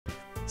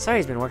Sorry,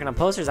 he's been working on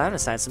posters. I'm gonna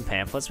sign some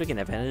pamphlets we can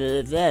have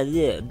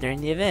during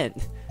the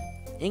event.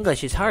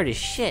 English is hard as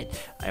shit.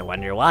 I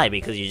wonder why,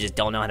 because you just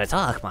don't know how to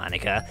talk,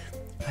 Monica.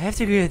 I have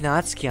to agree with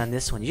Natsuki on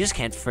this one. You just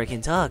can't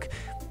freaking talk.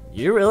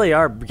 You really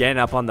are getting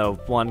up on the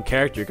one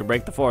character who can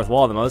break the fourth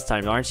wall the most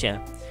times, aren't you?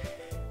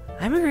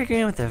 I'm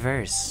agreeing with the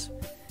verse.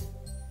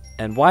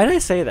 And why did I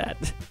say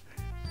that?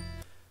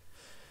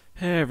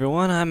 Hey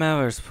everyone, I'm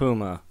Avers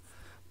Puma.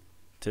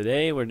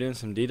 Today we're doing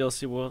some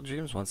DDLC World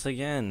Dreams once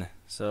again.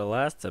 So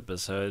last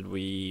episode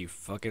we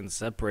fucking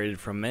separated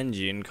from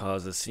Menji and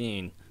caused a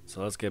scene.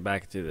 So let's get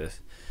back to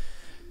this.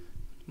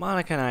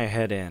 Monica and I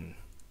head in.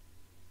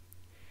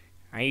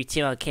 Are you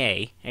two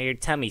okay? Are your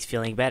tummies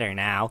feeling better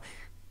now?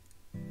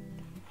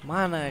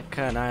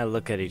 Monica and I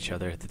look at each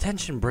other, the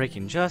tension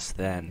breaking just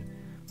then.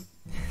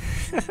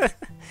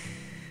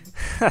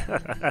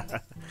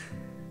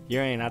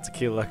 Yuri and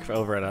Natsuki look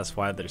over at us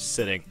while they're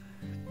sitting.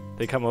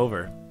 They come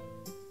over.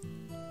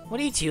 What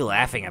are you two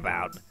laughing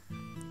about?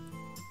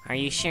 Are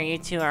you sure you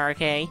two are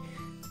okay?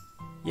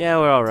 Yeah,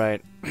 we're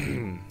alright.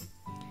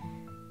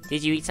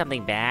 Did you eat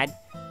something bad?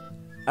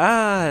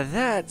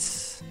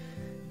 That's...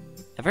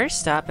 Avers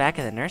stopped back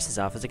at the nurse's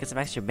office to get some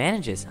extra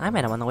bandages. I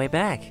met him on the way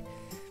back.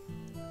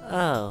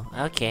 Oh,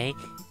 okay.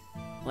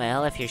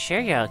 Well, if you're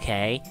sure you're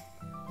okay...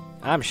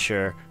 I'm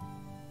sure.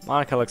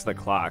 Monica looks at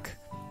the clock.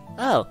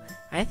 Oh,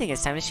 I think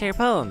it's time to share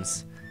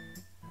poems.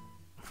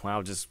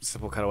 Wow, just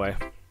simple cutaway.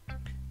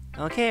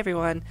 Okay,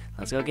 everyone,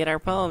 let's go get our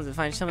poems and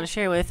find someone to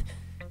share with.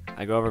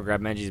 I go over, grab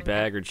Menji's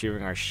bag,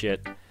 retrieving our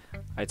shit.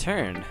 I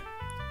turn.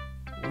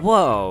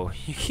 Whoa,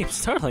 you keep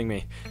startling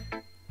me.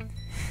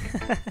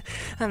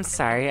 I'm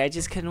sorry, I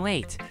just couldn't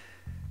wait.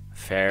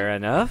 Fair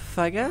enough,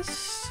 I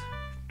guess.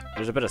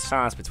 There's a bit of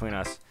silence between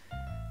us.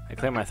 I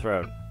clear my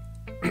throat.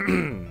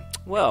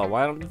 Well,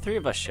 why don't the three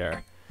of us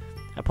share?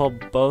 I pull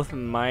both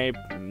mine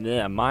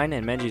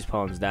and Menji's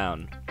poems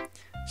down.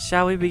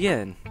 Shall we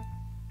begin?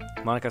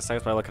 Monica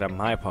starts by looking at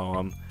my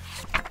poem.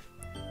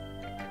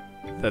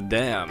 The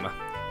Dam.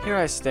 Here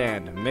I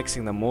stand,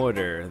 mixing the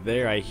mortar.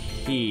 There I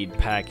heed,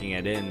 packing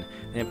it in.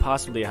 The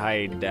impossibly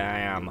high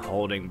dam,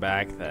 holding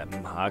back the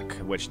muck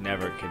which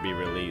never could be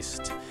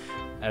released.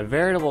 A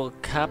veritable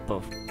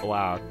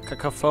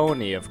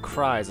cacophony of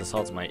cries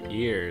assaults my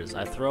ears.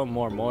 I throw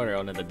more mortar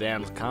onto the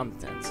dam's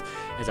contents.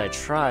 As I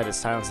try to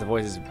silence the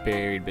voices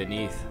buried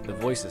beneath, the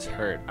voices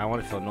hurt. I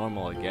want to feel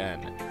normal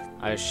again.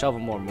 I shovel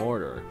more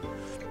mortar.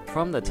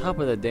 From the top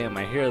of the dam,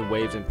 I hear the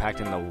waves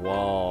impacting the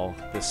wall.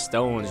 The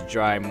stones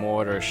dry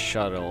mortar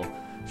shudder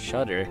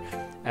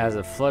as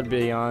the flood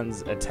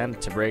beyonds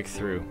attempt to break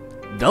through.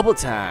 Double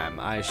time!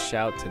 I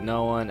shout to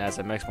no one as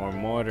I mix more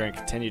mortar and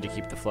continue to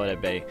keep the flood at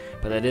bay.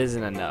 But that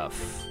isn't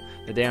enough.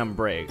 The dam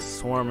breaks,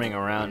 swarming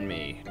around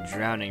me,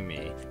 drowning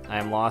me. I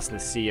am lost in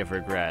the sea of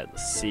regret,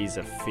 seas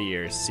of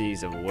fear,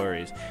 seas of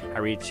worries. I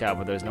reach out,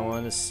 but there's no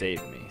one to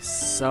save me.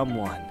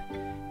 Someone,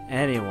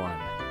 anyone,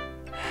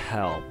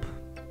 help.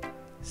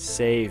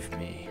 Save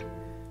me.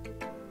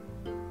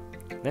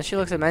 Then she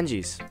looks at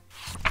Menji's.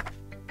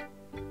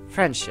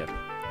 Friendship.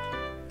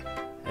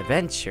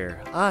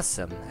 Adventure.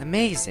 Awesome.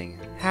 Amazing.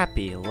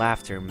 Happy.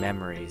 Laughter.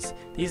 Memories.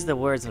 These are the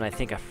words when I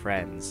think of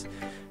friends.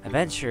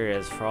 Adventure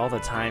is for all the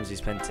times we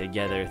spent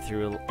together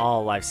through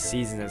all life's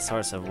seasons and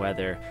sorts of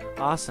weather.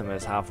 Awesome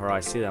is how far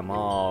I see them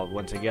all.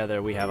 When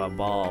together we have a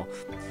ball.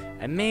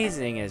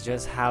 Amazing is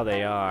just how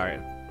they are,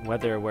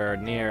 whether we're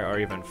near or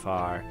even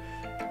far.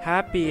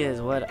 Happy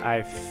is what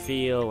I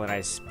feel when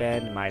I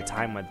spend my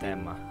time with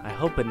them. I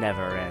hope it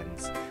never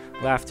ends.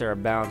 Laughter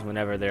abounds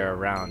whenever they're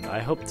around. I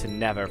hope to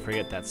never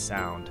forget that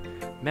sound.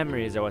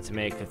 Memories are what to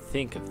make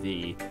think of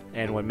thee,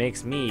 and what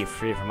makes me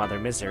free from other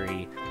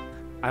misery.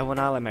 I will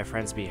not let my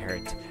friends be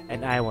hurt,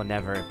 and I will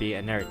never be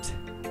inert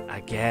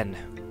again.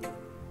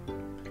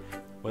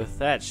 With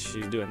that,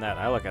 she's doing that.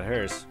 I look at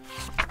hers.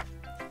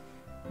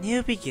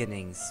 New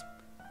beginnings.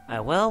 A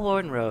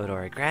well-worn road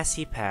or a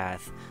grassy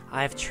path.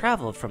 I've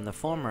traveled from the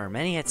former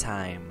many a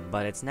time,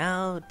 but it's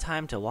now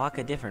time to walk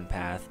a different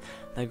path.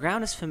 The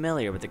ground is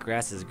familiar, but the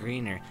grass is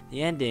greener,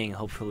 the ending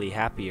hopefully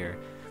happier.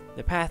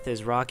 The path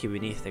is rocky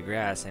beneath the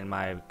grass and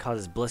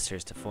causes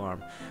blisters to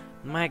form.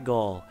 My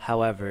goal,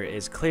 however,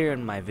 is clear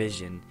in my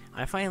vision.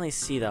 I finally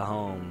see the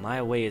home.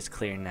 My way is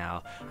clear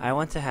now. I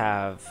want to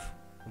have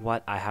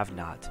what I have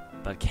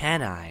not, but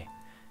can I?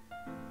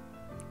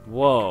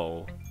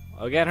 Whoa.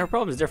 Again, her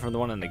poem is different from the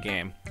one in the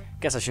game.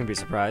 Guess I shouldn't be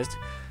surprised.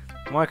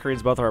 Monica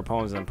reads both of our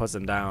poems and then puts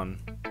them down.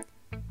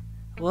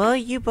 Well,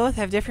 you both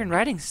have different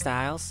writing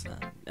styles.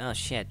 Oh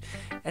shit.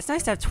 It's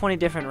nice to have 20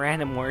 different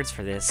random words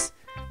for this.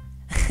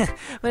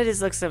 But it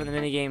just looks like the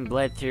minigame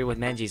bled through with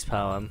Menji's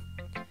poem.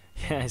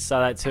 Yeah, I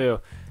saw that too.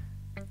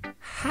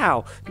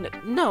 How?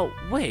 No,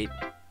 wait.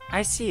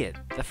 I see it.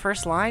 The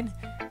first line?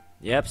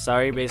 Yep,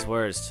 sorry, base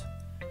worst.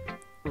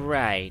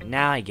 Right,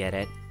 now I get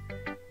it.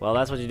 Well,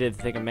 that's what you did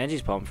to think of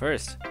Menji's poem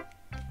first.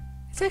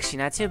 It's actually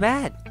not too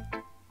bad.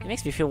 It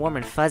makes me feel warm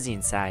and fuzzy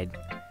inside.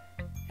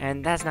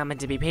 And that's not meant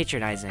to be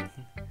patronizing.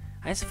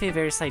 I also feel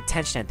very slight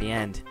tension at the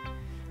end.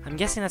 I'm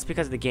guessing that's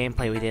because of the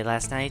gameplay we did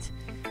last night.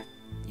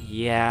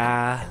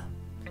 Yeah.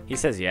 He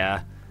says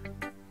yeah.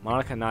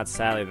 Monica nods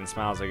sadly, then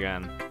smiles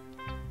again.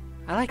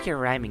 I like your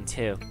rhyming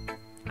too.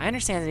 I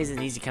understand it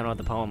isn't easy coming up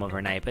with a poem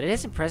overnight, but it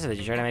is impressive that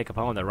you try to make a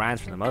poem that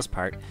rhymes for the most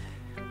part.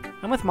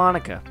 I'm with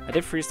Monica. I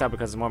did freestyle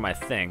because it's more my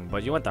thing,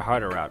 but you went the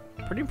harder route.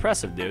 Pretty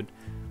impressive, dude.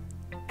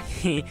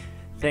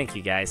 Thank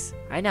you, guys.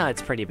 I know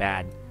it's pretty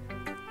bad.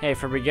 Hey,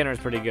 for beginners,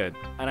 pretty good.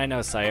 And I know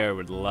Sayori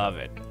would love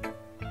it.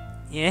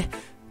 Yeah?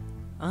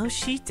 Oh,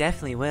 she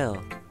definitely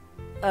will.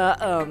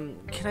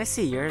 Can I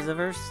see yours, a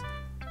verse?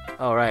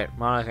 Oh, right.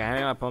 Monica, hand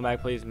me my poem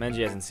back, please.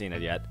 Menji hasn't seen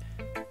it yet.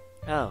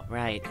 Oh,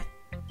 right.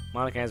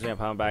 Monica hands me a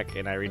poem back,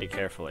 and I read it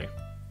carefully.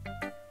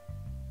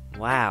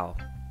 Wow.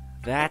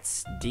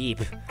 That's deep.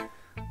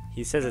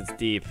 He says it's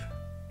deep.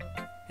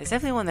 It's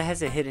definitely one that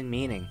has a hidden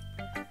meaning.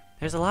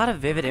 There's a lot of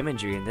vivid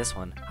imagery in this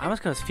one. I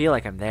almost feel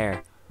like I'm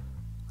there.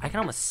 I can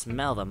almost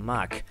smell the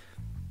muck.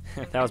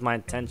 That was my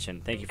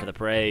intention. Thank you for the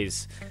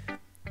praise.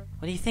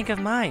 What do you think of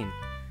mine?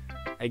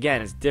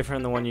 Again, it's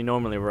different than the one you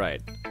normally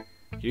write.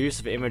 Your use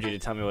of imagery to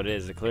tell me what it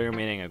is a clear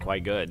meaning and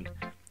quite good.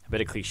 A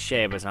bit of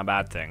cliche, but it's not a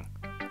bad thing.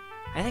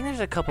 I think there's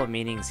a couple of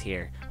meanings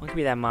here. One could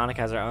be that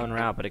Monica has her own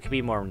route, but it could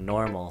be more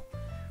normal.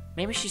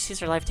 Maybe she sees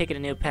her life taking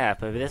a new path,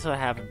 but if this would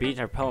have beaten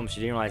her poem,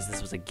 she didn't realize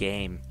this was a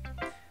game.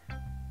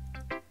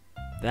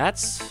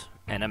 That's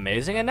an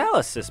amazing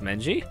analysis,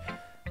 Menji.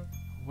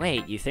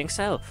 Wait, you think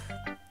so?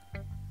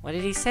 What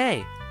did he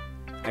say?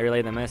 I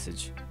relayed the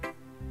message.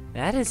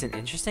 That is an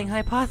interesting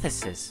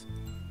hypothesis.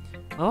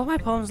 What would my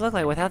poems look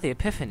like without the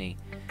epiphany?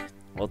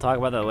 We'll talk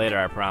about that later,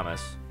 I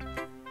promise.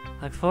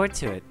 Look forward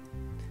to it.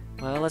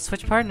 Well, let's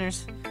switch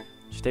partners.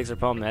 She takes her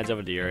poem and heads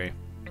over to Yuri.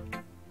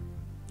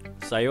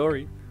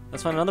 Sayori,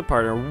 let's find another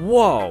partner.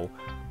 Whoa!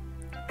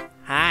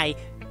 Hi.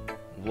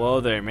 Whoa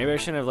there, maybe I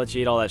shouldn't have let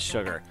you eat all that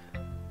sugar.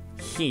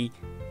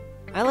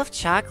 I love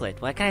chocolate,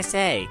 what can I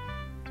say?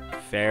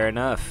 Fair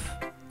enough.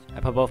 I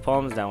put both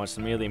poems down, which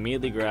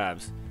immediately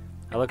grabs.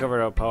 I look over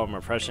at a poem,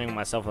 refreshing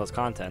myself with its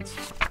contents.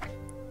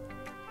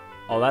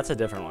 Oh, that's a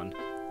different one.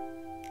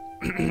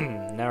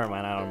 Never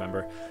mind, I don't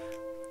remember.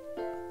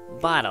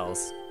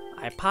 Bottles.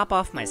 I pop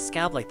off my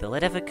scalp like the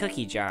lid of a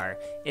cookie jar.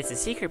 It's a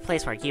secret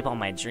place where I keep all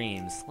my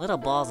dreams. Little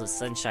balls of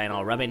sunshine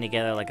all rubbing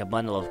together like a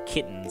bundle of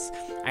kittens.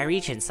 I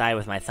reach inside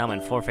with my thumb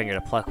and forefinger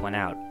to pluck one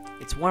out.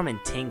 It's warm and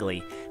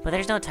tingly, but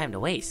there's no time to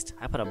waste.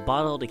 I put a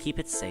bottle to keep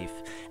it safe,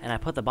 and I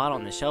put the bottle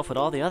on the shelf with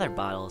all the other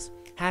bottles.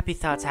 Happy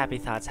thoughts, happy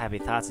thoughts, happy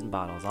thoughts, and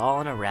bottles, all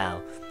in a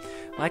row.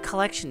 My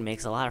collection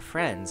makes a lot of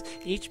friends.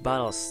 Each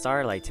bottle is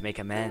starlight to make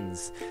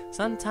amends.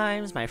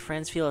 Sometimes my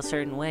friends feel a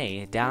certain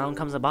way. Down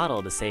comes a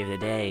bottle to save the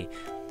day.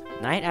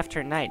 Night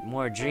after night,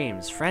 more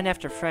dreams. Friend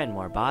after friend,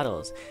 more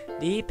bottles.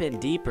 Deep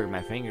and deeper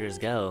my fingers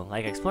go,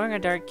 like exploring a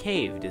dark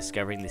cave,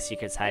 discovering the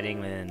secrets hiding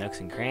within the nooks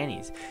and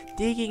crannies.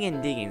 Digging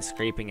and digging,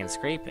 scraping and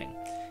scraping.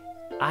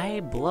 I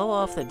blow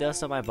off the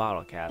dust on my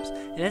bottle caps.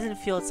 It doesn't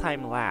feel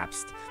time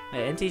lapsed.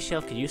 My empty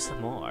shelf could use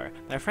some more.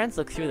 My friends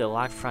look through the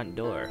locked front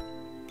door.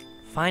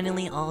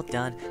 Finally all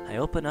done, I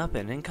open up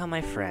and in come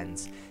my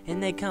friends. In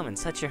they come in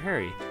such a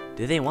hurry.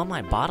 Do they want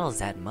my bottles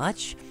that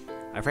much?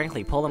 I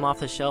frankly pull them off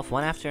the shelf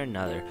one after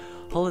another,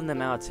 holding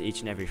them out to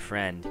each and every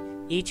friend,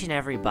 each and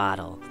every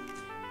bottle.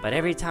 But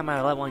every time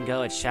I let one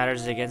go, it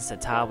shatters against the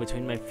tile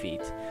between my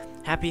feet.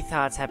 Happy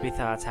thoughts,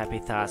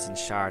 and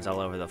shards all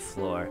over the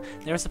floor.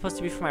 They were supposed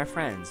to be for my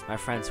friends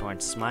who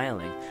aren't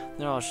smiling.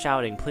 They're all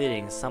shouting,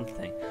 pleading,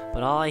 something.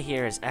 But all I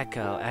hear is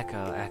echo,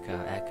 echo,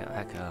 echo, echo,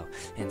 echo,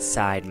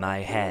 inside my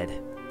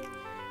head.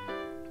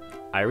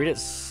 I read it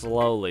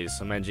slowly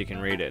so Menji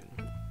can read it.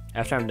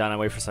 After I'm done, I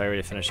wait for Sayori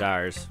to finish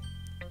ours.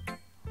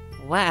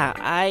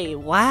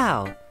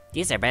 Wow.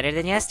 These are better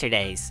than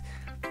yesterday's.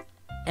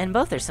 And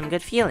both are some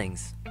good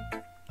feelings.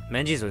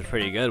 Menji's was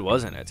pretty good,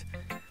 wasn't it?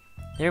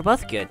 They were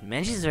both good.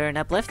 Menji's were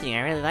uplifting.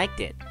 I really liked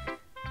it.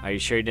 Are you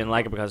sure you didn't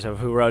like it because of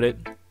who wrote it?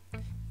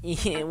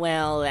 Yeah,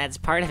 well, that's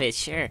part of it,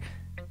 sure.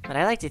 But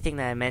I like to think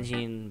that I'm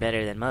Menji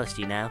better than most,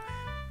 you know?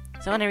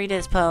 So when I read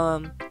this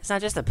poem, it's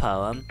not just a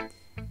poem.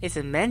 It's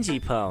a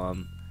Menji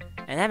poem.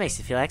 And that makes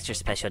it feel extra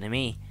special to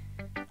me.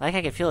 Like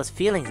I can feel his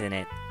feelings in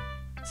it.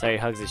 Sayori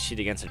hugs his sheet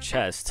against her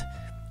chest.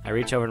 I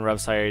reach over and rub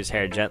Sayori's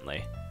hair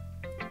gently.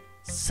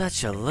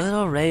 Such a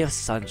little ray of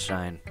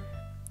sunshine.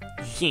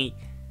 She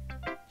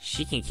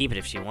can keep it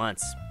if she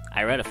wants.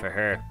 I wrote it for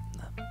her.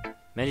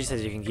 Menji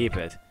says you can keep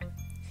it.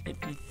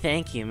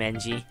 Thank you,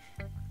 Menji.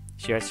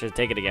 She starts to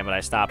take it again, but I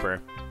stop her.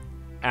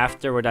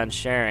 After we're done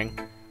sharing.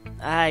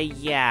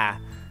 Yeah.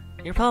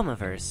 Your poem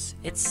verse.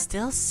 It's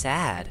still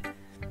sad.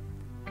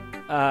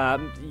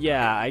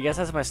 Yeah, I guess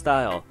that's my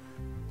style.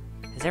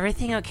 Is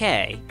everything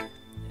okay?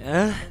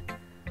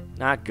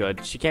 Not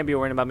good. She can't be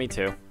worrying about me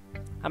too.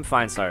 I'm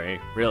fine, sorry.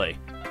 Really.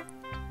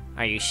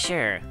 Are you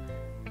sure?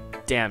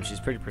 Damn, she's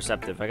pretty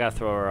perceptive. I gotta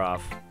throw her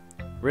off.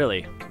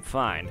 Really, I'm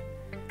fine.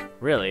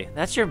 Really?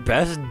 That's your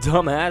best,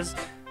 dumbass?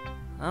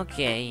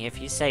 Okay,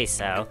 if you say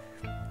so.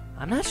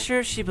 I'm not sure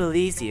if she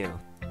believes you.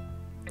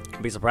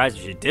 I'd be surprised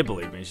if she did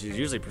believe me. She's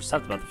usually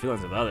perceptive about the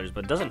feelings of others,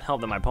 but it doesn't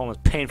help that my poem is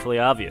painfully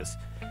obvious.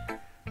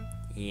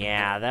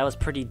 Yeah, that was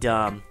pretty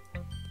dumb.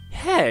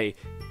 Hey!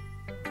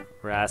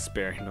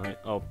 Raspberry noise.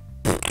 Oh.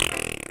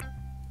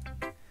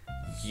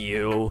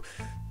 You.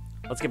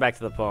 Let's get back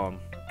to the poem.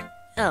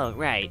 Oh,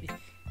 right.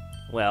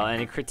 Well,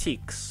 any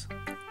critiques?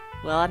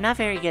 Well, I'm not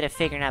very good at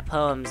figuring out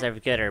poems are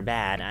good or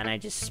bad, and I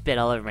just spit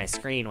all over my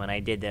screen when I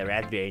did the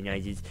raspberry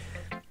noises.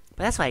 But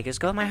that's why I just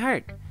go with my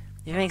heart.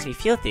 If it makes me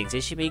feel things,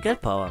 it should be a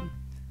good poem.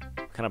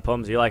 What kind of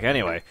poems do you like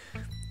anyway?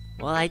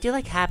 Well, I do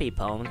like happy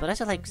poems, but I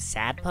also like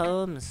sad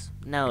poems.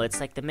 No, it's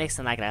like the mix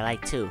and like I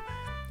like too.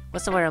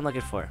 What's the word I'm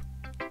looking for?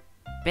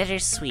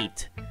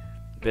 Bittersweet.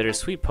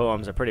 Bittersweet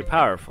poems are pretty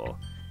powerful.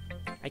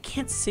 I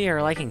can't see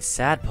her liking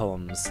sad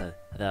poems,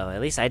 though.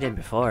 At least I didn't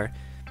before.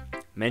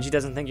 Menji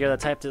doesn't think you're the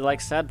type to like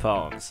sad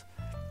poems.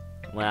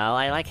 Well,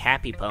 I like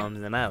happy poems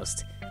the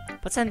most.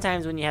 But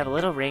sometimes when you have a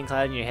little rain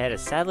cloud in your head, a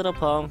sad little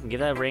poem can give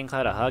that rain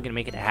cloud a hug and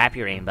make it a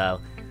happy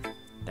rainbow.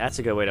 That's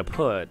a good way to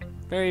put.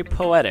 Very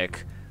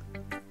poetic.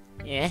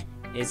 Yeah,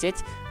 is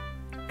it?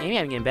 Maybe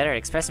I'm getting better at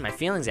expressing my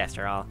feelings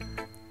after all.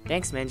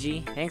 Thanks,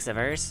 Menji. Thanks, the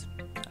verse.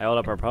 I hold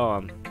up our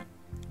poem.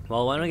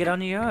 Well, why don't we get on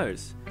to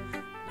yours?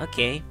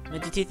 Okay,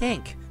 what did you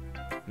think?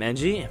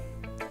 Menji?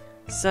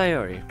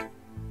 Sayori.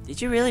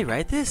 Did you really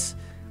write this?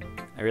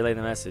 I relayed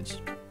the message.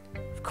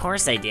 Of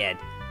course I did.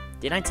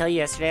 Didn't I tell you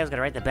yesterday I was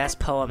gonna write the best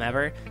poem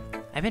ever?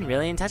 I've been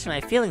really in touch with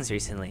my feelings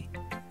recently.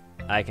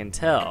 I can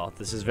tell.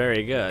 This is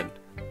very good.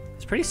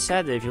 It's pretty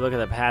sad that if you look at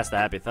the past, the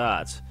happy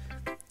thoughts.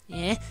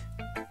 Yeah?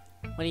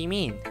 What do you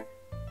mean?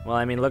 Well,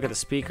 I mean, look at the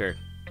speaker.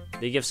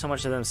 They give so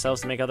much of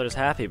themselves to make others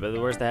happy, but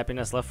where's the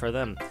happiness left for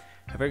them?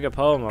 A very good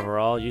poem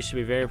overall. You should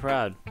be very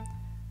proud.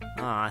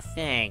 Aw,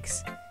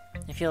 thanks.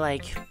 I feel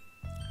like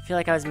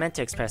I was meant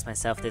to express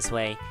myself this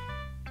way.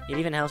 It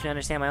even helps me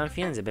understand my own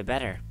feelings a bit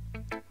better.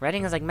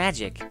 Writing is like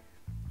magic.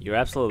 You're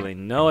absolutely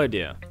no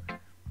idea.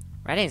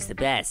 Writing's the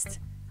best.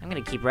 I'm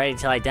gonna keep writing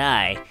till I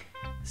die.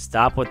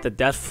 Stop with the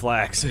death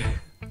flags.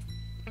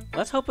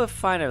 Let's hope we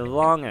find a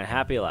long and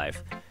happy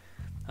life.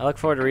 I look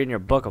forward to reading your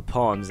book of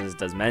poems, as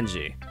does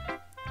Menji.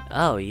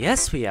 Oh,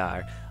 yes we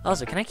are.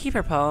 Also, can I keep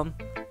her poem?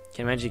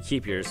 Can Menji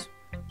keep yours?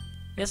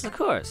 Yes, of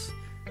course.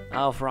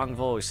 Oh, wrong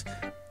voice.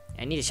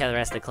 I need to show the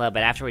rest of the club,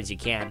 but afterwards you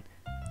can.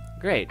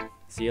 Great.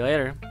 See you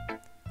later.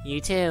 You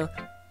too.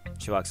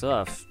 She walks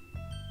off.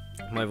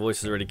 My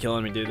voice is already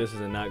killing me, dude. This is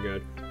not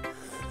good.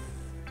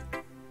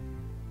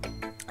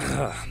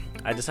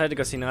 I decided to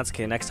go see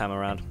Natsuki next time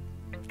around.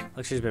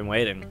 Look, she's been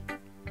waiting.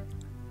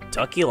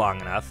 Took you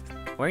long enough.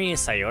 What are you and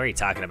Sayori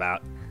talking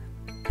about?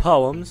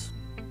 Poems.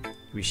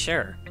 You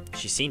sure?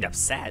 She seemed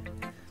upset.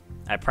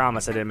 I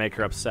promise I didn't make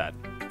her upset.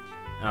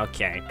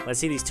 Okay, let's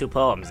see these two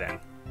poems then.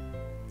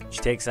 She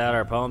takes out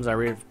our poems. I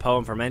read a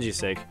poem for Menji's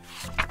sake.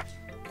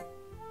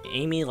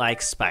 Amy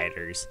likes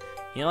spiders.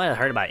 You know what I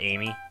heard about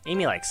Amy?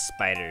 Amy likes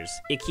spiders.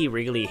 Icky,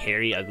 wriggly,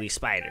 hairy, ugly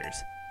spiders.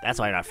 That's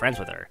why I'm not friends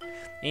with her.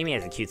 Amy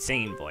has a cute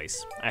singing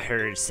voice. I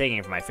heard her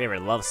singing for my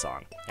favorite love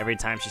song. Every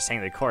time she sang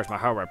the chorus, my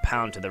heart would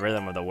pound to the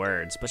rhythm of the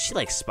words. But she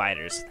likes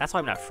spiders. That's why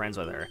I'm not friends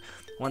with her.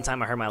 One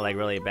time I hurt my leg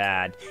really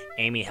bad.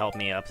 Amy helped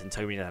me up and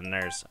took me to the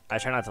nurse. I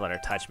try not to let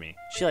her touch me.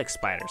 She likes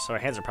spiders, so her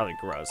hands are probably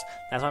gross.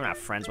 That's why I'm not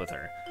friends with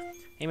her.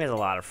 Amy has a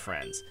lot of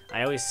friends.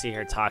 I always see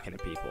her talking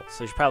to people,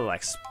 so she probably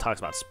talks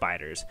about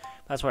spiders.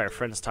 That's why her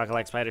friends talk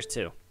like spiders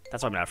too.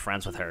 That's why I'm not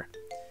friends with her.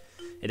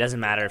 It doesn't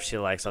matter if she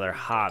likes other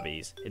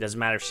hobbies. It doesn't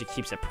matter if she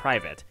keeps it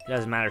private. It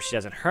doesn't matter if she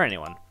doesn't hurt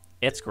anyone.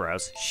 It's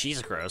gross.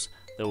 She's gross.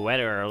 The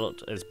weather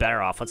is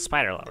better off with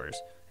spider lovers.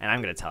 And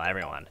I'm gonna tell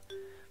everyone.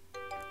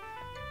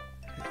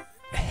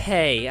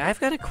 Hey, I've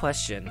got a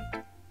question.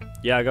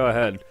 Yeah, go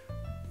ahead.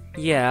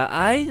 Yeah,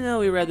 I know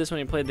we read this when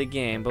we played the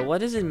game, but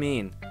what does it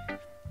mean?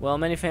 Well,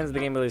 many fans of the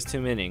game believe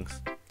two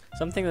meanings.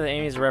 Some think that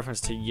Amy is a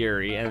reference to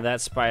Yuri, and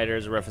that spider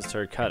is a reference to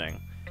her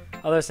cutting.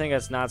 Others think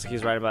that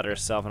Natsuki's writing about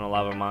herself in a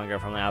lava manga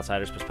from the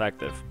outsider's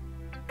perspective.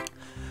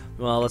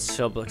 Well,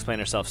 she'll explain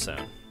herself soon.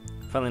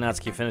 Finally,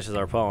 Natsuki finishes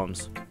our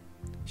poems.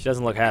 She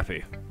doesn't look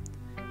happy.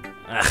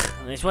 Ugh,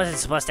 this wasn't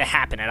supposed to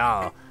happen at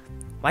all.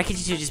 Why can't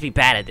you two just be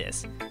bad at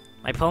this?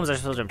 My poems are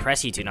supposed to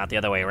impress you two, not the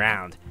other way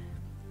around.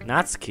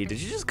 Natsuki,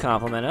 did you just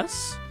compliment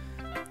us?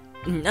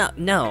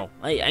 No,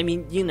 I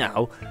mean, you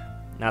know.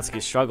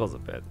 Natsuki struggles a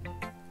bit.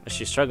 As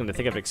she's struggling to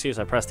think of an excuse,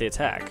 I press the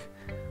attack.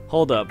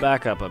 Hold up,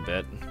 back up a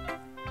bit.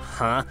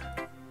 Huh?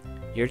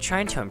 You're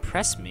trying to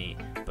impress me,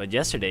 but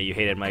yesterday you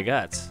hated my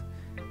guts.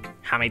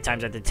 How many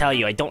times I have to tell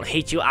you I don't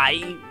hate you?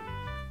 Ah,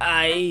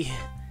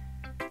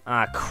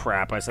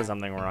 crap, I said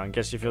something wrong.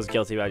 Guess she feels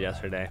guilty about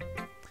yesterday.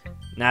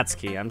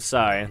 Natsuki, I'm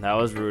sorry. That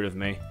was rude of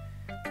me.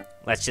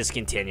 Let's just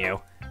continue.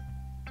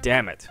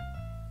 Damn it.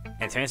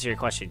 And to answer your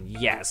question,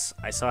 yes,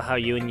 I saw how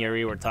you and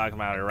Yuri were talking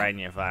about her writing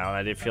your file, and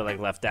I did feel like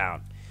left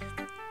out.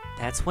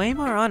 That's way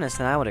more honest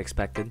than I would have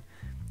expected.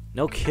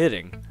 No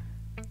kidding.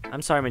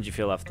 I'm sorry I made you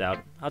feel left out.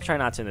 I'll try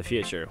not to in the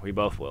future. We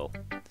both will.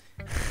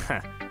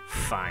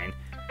 Fine.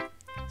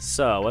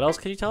 So, what else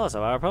can you tell us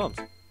about our poems?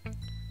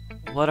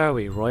 What are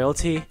we,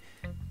 royalty?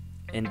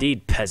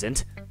 Indeed,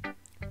 peasant.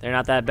 They're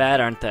not that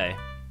bad, aren't they?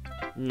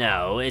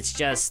 No, it's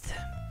just...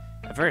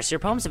 First, your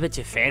poem's a bit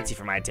too fancy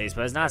for my taste,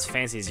 but it's not as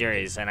fancy as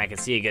Yuri's, and I can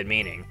see a good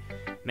meaning.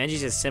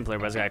 Menji's is simpler,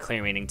 but it's got a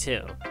clear meaning,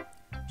 too.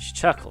 She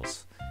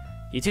chuckles.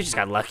 You two just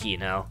got lucky, you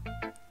know.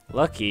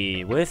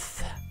 Lucky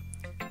with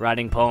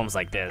writing poems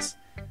like this.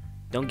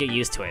 Don't get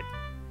used to it.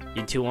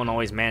 You two won't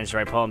always manage to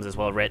write poems as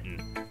well written.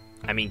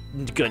 I mean,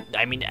 good.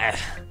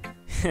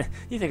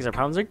 You think our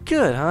poems are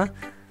good, huh?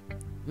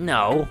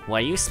 No. Why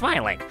are you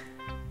smiling?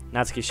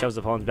 Natsuki shoves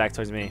the poems back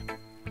towards me.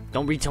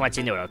 Don't read too much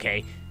into it,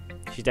 okay?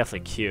 She's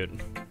definitely cute.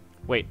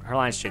 Wait, her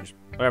lines changed.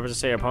 Whatever to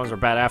say, our poems were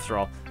bad after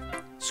all.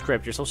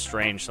 Script, you're so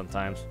strange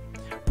sometimes.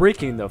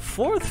 Breaking the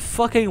fourth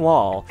fucking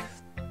wall.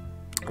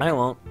 I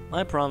won't.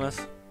 I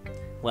promise.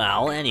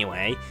 Well,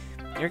 anyway,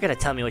 you're gonna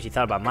tell me what you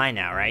thought about mine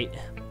now, right?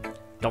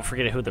 Don't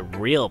forget who the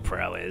real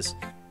pro is.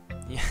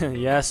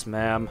 Yes,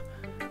 ma'am.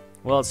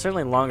 Well, it's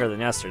certainly longer than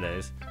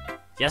yesterday's.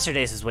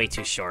 Yesterday's is way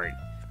too short.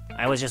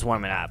 I was just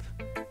warming up.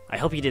 I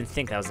hope you didn't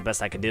think that was the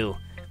best I could do.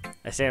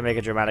 I say I make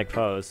a dramatic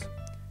pose.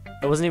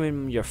 It wasn't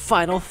even your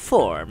final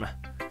form.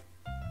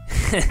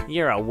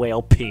 You're a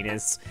whale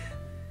penis.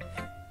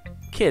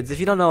 Kids, if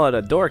you don't know what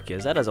a dork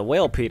is, that is a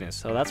whale penis,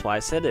 so that's why I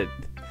said it.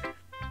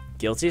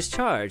 Guilty as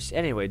charged.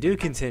 Anyway, do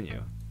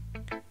continue.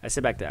 I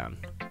sit back down.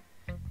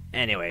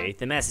 Anyway,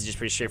 the message is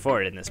pretty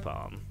straightforward in this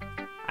poem.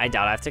 I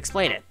doubt I have to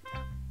explain it.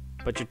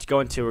 But you're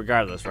going to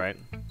regardless, right?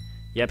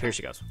 Yep, here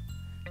she goes.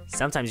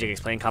 Sometimes you can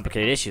explain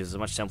complicated issues with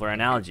much simpler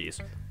analogies,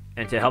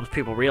 and it helps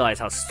people realize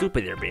how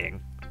stupid they're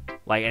being.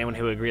 Like anyone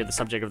who would agree that the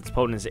subject of this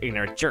poem is an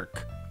ignorant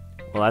jerk.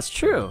 Well, that's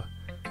true.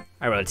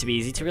 I wrote it to be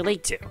easy to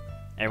relate to.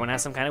 Everyone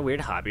has some kind of weird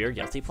hobby or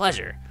guilty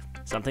pleasure.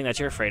 Something that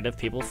you're afraid of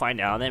people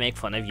find out and they make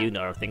fun of you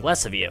or think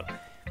less of you.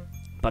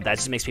 But that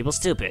just makes people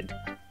stupid.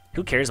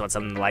 Who cares what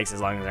someone likes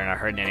as long as they're not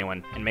hurting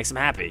anyone and makes them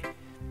happy?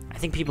 I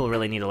think people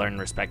really need to learn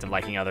respect of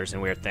liking others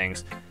and weird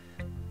things.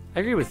 I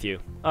agree with you,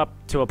 up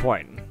to a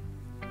point.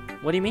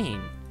 What do you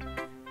mean?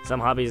 Some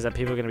hobbies that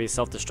people are going to be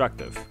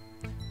self-destructive.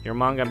 Your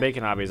manga and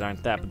bacon hobbies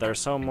aren't that, but there are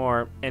some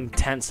more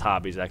intense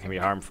hobbies that can be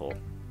harmful.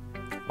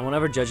 I won't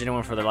ever judge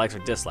anyone for their likes or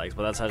dislikes,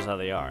 but that's just how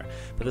they are.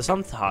 But there's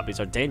some hobbies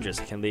are dangerous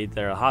and can lead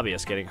their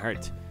hobbyists getting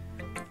hurt.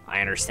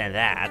 I understand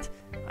that.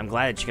 I'm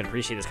glad that you can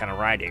appreciate this kind of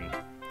writing.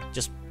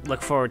 Just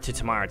look forward to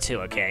tomorrow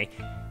too, okay?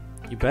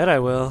 You bet I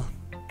will.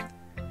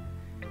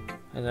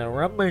 And I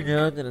rub my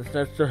nose and it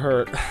starts to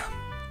hurt.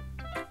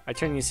 I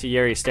turn and you see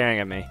Yuri staring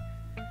at me.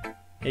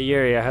 Hey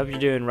Yuri, I hope you're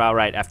doing all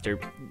right after,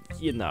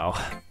 you know.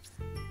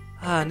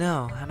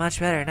 No, I'm much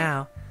better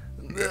now.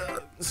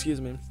 Excuse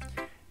me.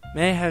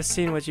 May I have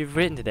seen what you've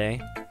written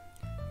today?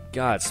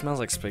 God, it smells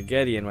like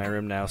spaghetti in my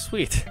room now.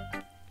 Sweet.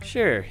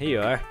 Sure, here you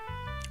are.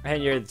 I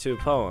hand Yuri the two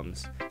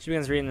poems. She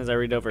begins reading as I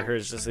read over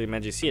hers just so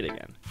you see it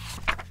again.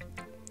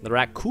 The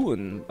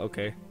raccoon,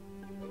 okay.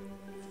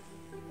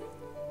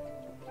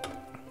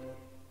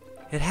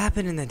 It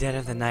happened in the dead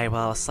of the night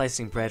while I was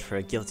slicing bread for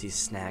a guilty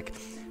snack.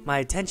 My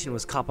attention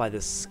was caught by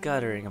the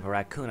scuttering of a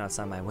raccoon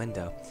outside my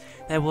window.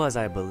 That was,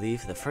 I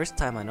believe, the first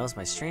time I noticed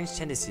my strange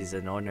tendencies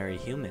as an ordinary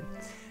human.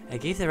 I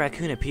gave the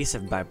raccoon a piece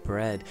of my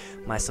bread,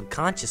 my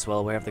subconscious well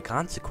aware of the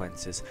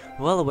consequences,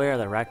 well aware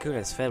that the raccoon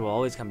as fed will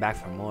always come back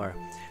for more.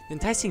 The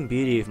enticing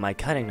beauty of my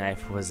cutting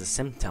knife was the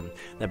symptom,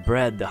 the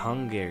bread, the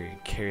hunger,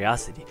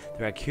 curiosity,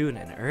 the raccoon,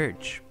 an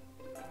urge.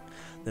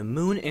 The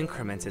moon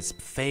increments its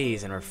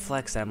phase and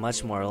reflects that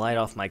much more light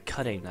off my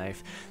cutting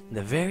knife,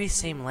 the very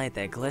same light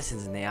that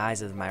glistens in the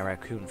eyes of my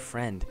raccoon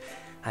friend.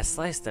 I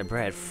slice the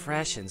bread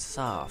fresh and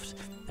soft.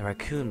 The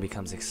raccoon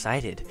becomes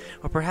excited,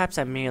 or perhaps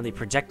I'm merely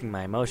projecting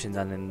my emotions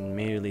on an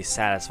merely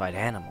satisfied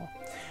animal.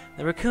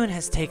 The raccoon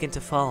has taken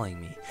to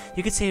following me.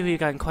 You could say we've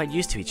gotten quite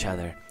used to each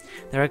other.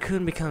 The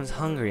raccoon becomes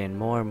hungry and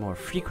more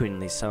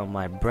frequently, so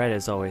my bread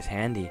is always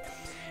handy.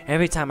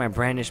 Every time I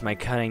brandish my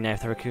cutting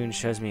knife, the raccoon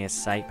shows me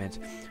excitement,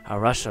 a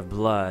rush of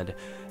blood,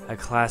 a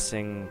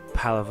classic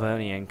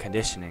Pavlovian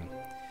conditioning.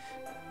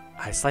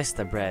 I slice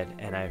the bread,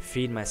 and I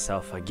feed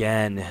myself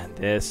again.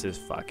 This is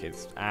fucking...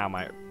 Ow,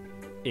 my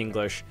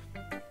English.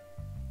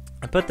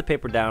 I put the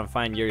paper down and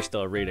find Yuri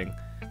still reading.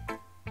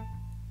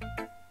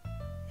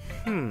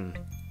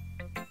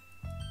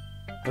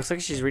 Looks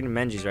like she's reading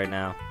Menji's right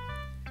now.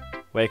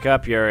 Wake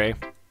up, Yuri.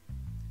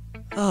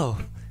 Oh,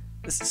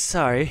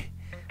 sorry.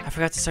 I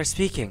forgot to start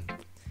speaking.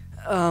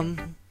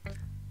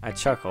 I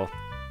chuckle.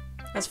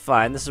 That's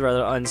fine. This is a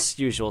rather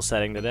unusual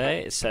session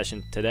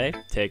today.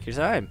 Take your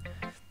time.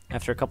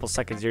 After a couple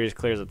seconds, Yuri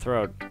clears her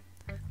throat.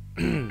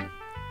 May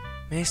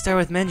I start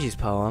with Menji's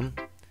poem?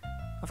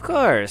 Of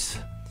course.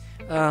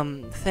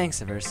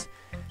 Thanks, Evers.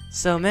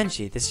 So,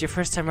 Menji, this is your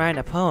first time writing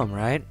a poem,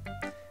 right?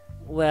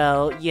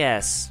 Well,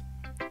 yes.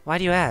 Why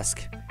do you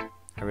ask?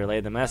 I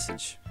relayed the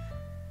message.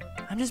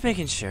 I'm just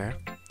making sure.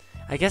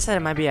 I guess that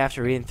it might be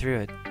after reading through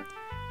it.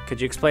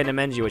 Could you explain to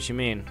Menji what you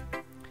mean?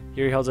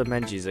 Yuri holds up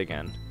Menji's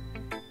again.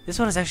 This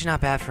one is actually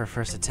not bad for a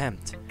first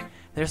attempt.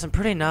 There are some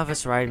pretty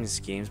novice writing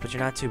schemes, but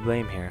you're not to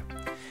blame here.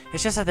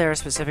 It's just that there are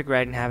specific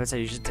writing habits that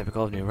are usually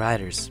typical of new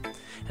writers.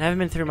 And having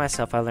been through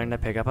myself, I learned to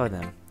pick up on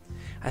them.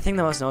 I think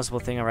the most noticeable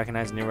thing I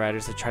recognize in new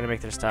writers is trying to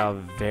make their style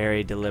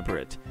very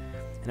deliberate.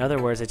 In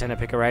other words, they tend to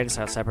pick a writing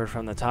style separate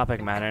from the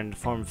topic matter and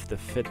form the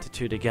fit the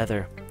two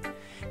together.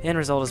 The end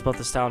result is both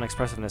the style and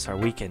expressiveness are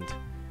weakened.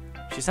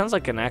 She sounds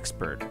like an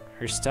expert.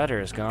 Her stutter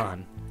is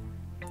gone.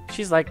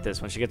 She's like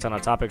this. When she gets on a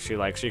topic she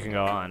likes, she can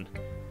go on.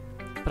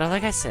 But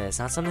like I said, it's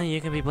not something you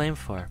can be blamed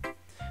for.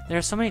 There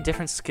are so many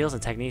different skills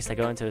and techniques that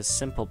go into a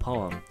simple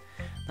poem.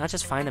 Not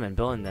just find them and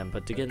building them,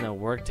 but to get them to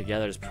work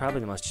together is probably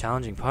the most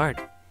challenging part.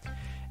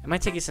 It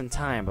might take you some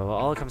time, but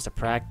all it comes to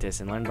practice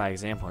and learn by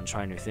example and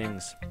try new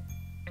things.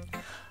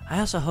 I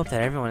also hope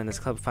that everyone in this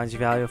club finds you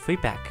valuable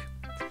feedback.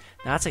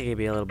 Now, that's going to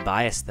be a little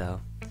biased,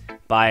 though.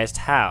 Biased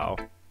how?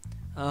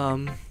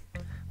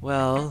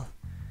 Well,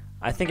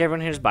 I think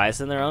everyone here is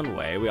biased in their own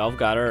way. We all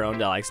got our own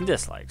likes and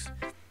dislikes.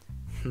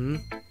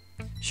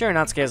 Sure,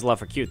 Natsuki has a love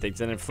for cute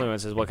things and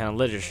influences what kind of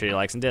literature he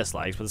likes and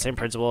dislikes, but the same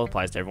principle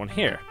applies to everyone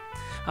here.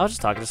 I was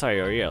just talking to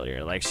Sayori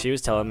earlier, like she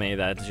was telling me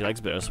that she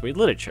likes bittersweet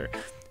literature.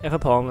 If a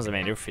poem has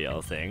made her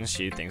feel things,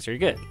 she thinks are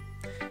good.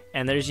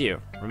 And there's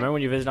you. Remember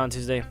when you visited on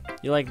Tuesday?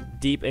 You like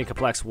deep and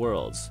complex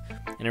worlds,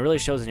 and it really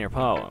shows in your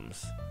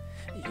poems.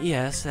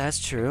 Yes, that's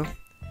true.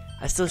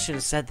 I still shouldn't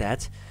have said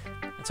that.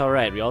 It's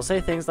alright, we all say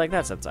things like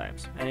that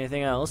sometimes.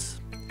 Anything else?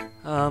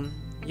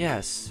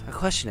 Yes. A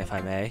question, if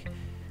I may.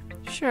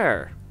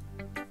 Sure.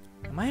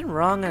 Am I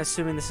wrong in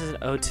assuming this is an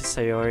ode to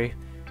Sayori?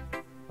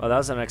 Well, that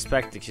was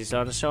unexpected. She's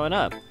not showing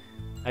up.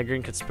 I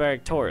grinned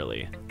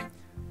conspiratorially.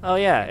 Oh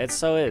yeah, it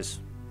so is.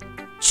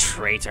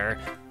 Traitor.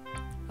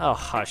 Oh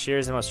hush,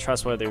 here's the most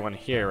trustworthy one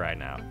here right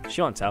now.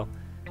 She won't tell.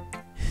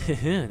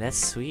 That's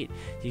sweet.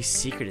 Your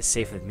secret is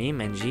safe with me,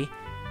 Menji.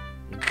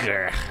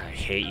 Grr, I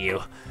hate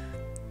you.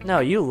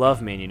 No, you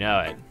love me and you know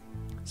it.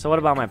 So what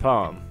about my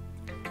poem?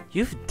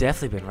 You've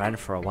definitely been writing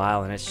for a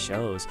while and it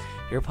shows.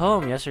 Your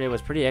poem yesterday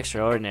was pretty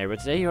extraordinary, but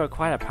today you wrote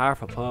quite a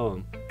powerful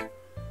poem.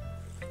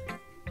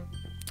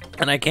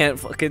 And I can't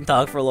fucking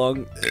talk for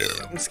long.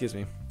 Excuse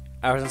me.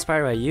 I was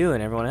inspired by you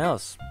and everyone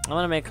else. I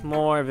want to make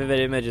more vivid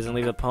images and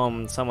leave the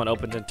poem somewhat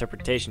open to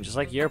interpretation, just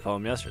like your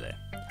poem yesterday.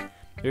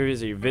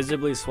 Yours are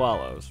visibly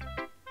swallows.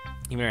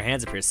 Even her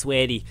hands appear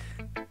sweaty.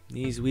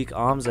 These weak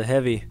arms are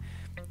heavy.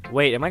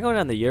 Wait, am I going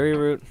down the Yuri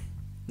route?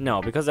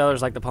 No, because the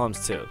others like the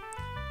poems too.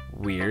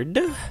 Weird.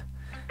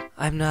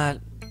 I'm not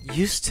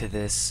used to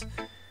this.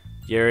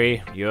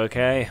 Yuri, you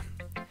okay?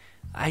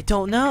 I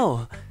don't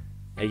know.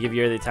 I give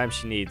Yuri the time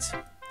she needs.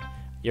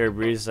 Yuri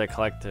breathes to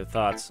collect her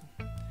thoughts.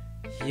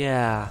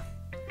 Yeah,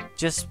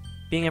 just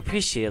being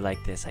appreciated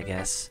like this, I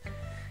guess.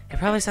 It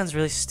probably sounds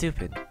really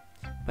stupid,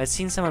 but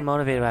seeing someone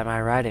motivated by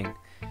my writing,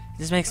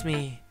 this makes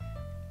me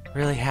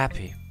really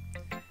happy.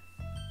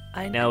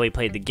 I know we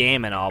played the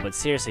game and all, but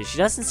seriously, she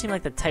doesn't seem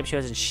like the type who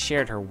hasn't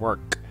shared her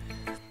work.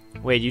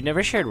 Wait, you've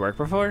never shared work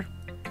before?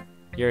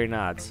 Yuri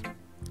nods.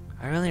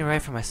 I really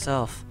write for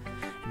myself,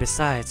 and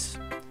besides,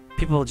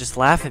 people will just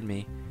laugh at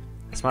me.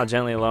 I smile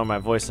gently and lower my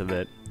voice a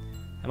bit.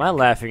 Am I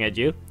laughing at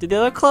you? Did the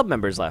other club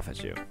members laugh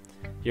at you?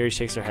 Yuri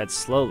shakes her head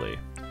slowly.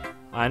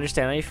 I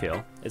understand how you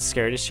feel. It's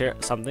scary to share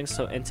something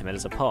so intimate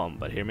as a poem,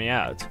 but hear me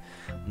out.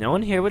 No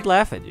one here would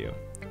laugh at you.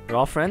 We're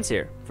all friends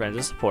here. Friends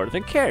are supportive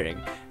and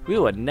caring. We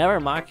would never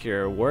mock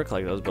your work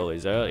like those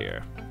bullies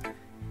earlier.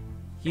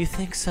 You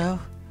think so?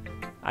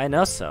 I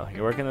know so.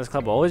 Your work in this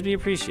club will always be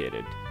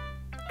appreciated.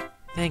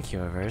 Thank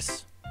you,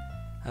 Averse.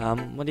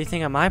 What do you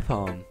think of my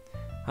poem?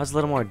 I was a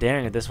little more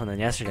daring at this one than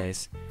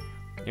yesterday's.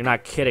 You're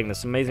not kidding.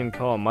 This amazing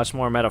poem, much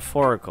more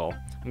metaphorical.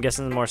 I'm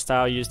guessing the more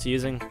style you're used to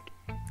using?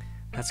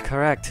 That's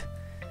correct.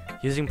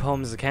 Using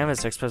poems as a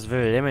canvas to express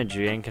vivid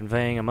imagery and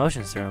conveying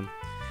emotions through them.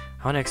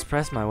 I want to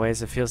express my ways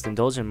that feels to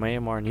indulge in way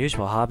more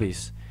unusual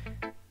hobbies.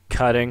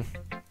 Cutting.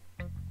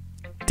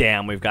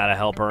 Damn, we've got to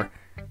help her.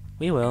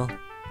 We will.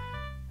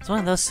 It's one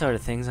of those sort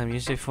of things I'm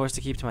usually forced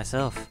to keep to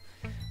myself.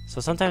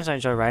 So sometimes I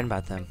enjoy writing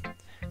about them.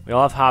 We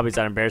all have hobbies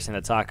that are embarrassing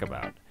to talk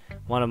about.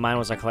 One of mine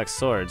was I collect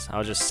swords. I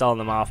was just selling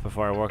them off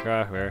before I work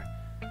out here.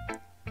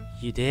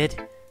 You did?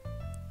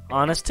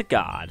 Honest to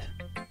God.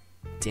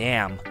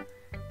 Damn.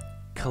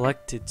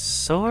 Collected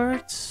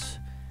swords?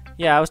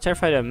 Yeah, I was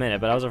terrified to admit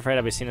it, but I was afraid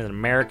I'd be seen as an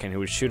American who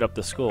would shoot up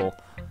the school.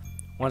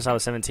 Once I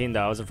was 17,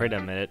 though, I was afraid to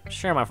admit it.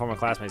 Sure, my former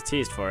classmates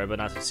teased for it, but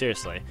not so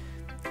seriously.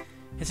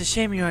 It's a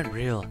shame you aren't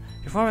real.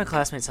 Your former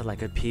classmates sound like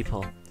good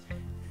people.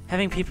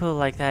 Having people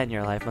like that in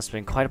your life must have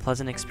been quite a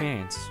pleasant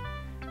experience.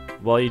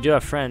 Well, you do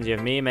have friends. You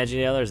have me, Meiji,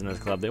 the others in this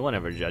club. They won't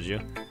ever judge you.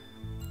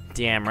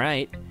 Damn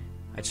right.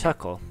 I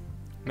chuckle.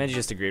 Meiji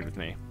just agreed with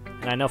me.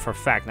 And I know for a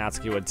fact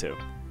Natsuki would too.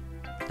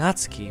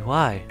 Natsuki,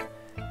 why?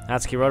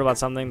 Natsuki wrote about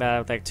something that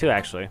I like too,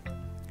 actually.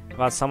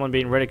 About someone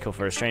being ridiculed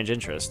for a strange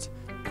interest.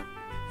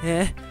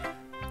 Eh?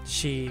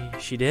 She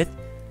did?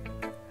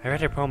 I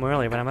read her poem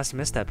earlier, but I must have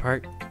missed that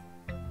part.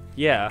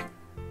 Yeah.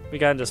 We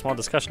got into a small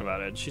discussion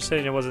about it. She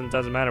said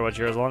doesn't matter what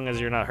you're as long as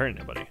you're not hurting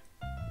anybody.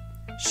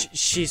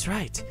 She's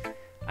right.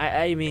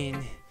 I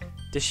mean,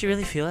 does she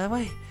really feel that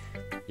way?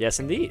 Yes,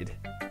 indeed.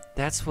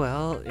 That's,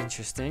 well,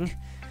 interesting.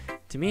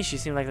 To me, she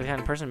seemed like the kind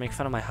of person to make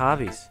fun of my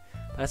hobbies.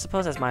 But I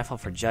suppose that's my fault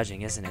for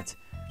judging, isn't it?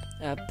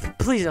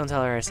 Please don't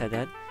tell her I said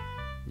that.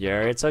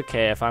 Yeah, it's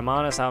okay. If I'm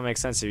honest, that would make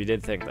sense if you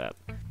did think that.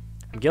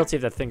 I'm guilty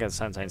of that thinking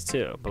sometimes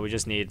too, but we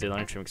just need to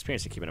learn from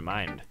experience to keep it in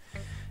mind.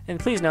 And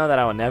please know that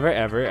I will never,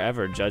 ever,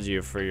 ever judge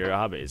you for your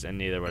hobbies, and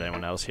neither would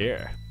anyone else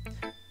here.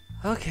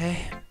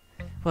 Okay.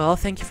 Well,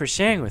 thank you for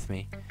sharing with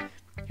me.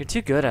 You're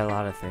too good at a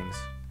lot of things.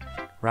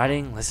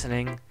 Writing,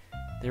 listening.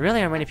 There really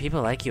aren't many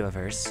people like you,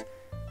 Averse.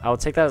 I will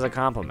take that as a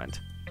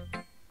compliment.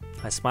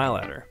 I smile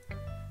at her.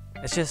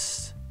 It's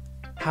just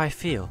how I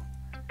feel.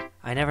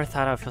 I never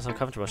thought I would feel so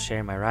comfortable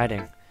sharing my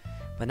writing,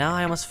 but now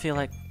I almost feel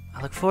like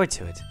I look forward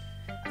to it.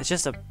 It's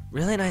just a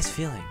really nice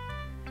feeling,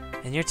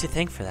 and you're to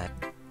thank for that.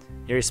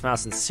 Yuri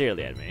smiles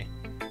sincerely at me.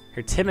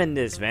 Her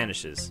timidness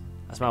vanishes.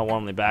 I smile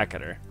warmly back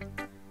at her.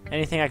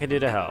 Anything I can do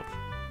to help?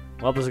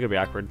 Well, this is gonna be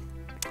awkward.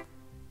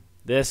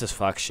 This is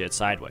fuck shit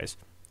sideways.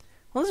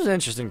 Well, this is an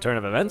interesting turn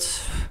of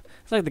events.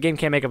 It's like the game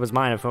can't make up its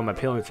mind of who I'm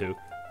appealing to.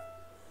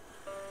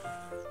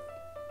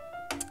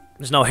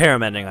 There's no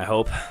harem ending, I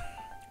hope.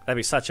 That'd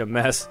be such a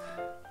mess.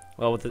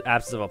 Well, with the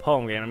absence of a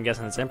poem game, I'm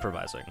guessing it's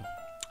improvising.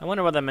 I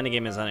wonder what that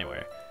minigame is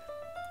anyway.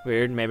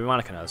 Weird, maybe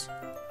Monica knows.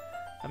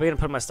 I begin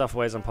to put my stuff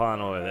away as I'm pulling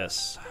over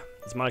this.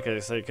 It's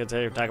Monica, so you could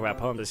talk about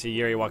poems to see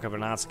Yuri walk over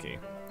to Natsuki.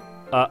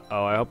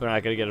 Uh-oh, I hope they're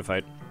not gonna get a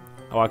fight.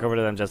 I'll walk over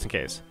to them just in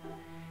case.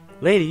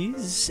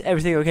 Ladies,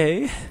 everything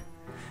okay?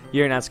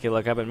 Yuri and Natsuki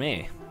look up at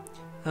me.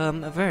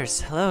 Averse,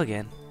 hello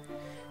again.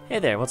 Hey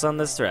there, what's on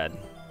this thread?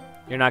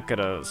 You're not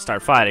gonna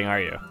start fighting,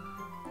 are you?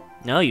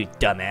 No, you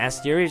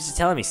dumbass. Yuri was just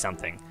telling me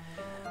something.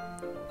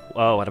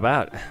 Whoa, what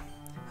about?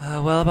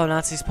 Well, about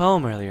Natsuki's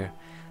poem earlier.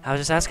 I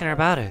was just asking her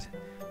about it.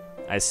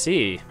 I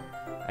see.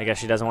 I guess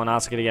she doesn't want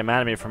Natsuki to get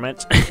mad at me for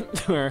mentioning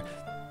to her.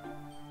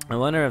 I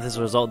wonder if this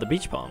will result in the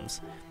beach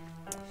poems.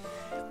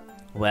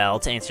 Well,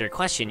 to answer your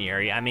question,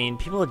 Yuri, I mean,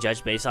 people who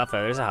judge based off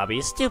others' a hobby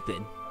is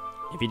stupid.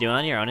 If you do it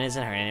on your own, it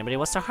isn't hurting anybody.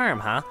 What's the harm,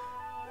 huh?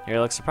 Yuri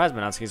looks surprised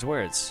by Natsuki's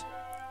words.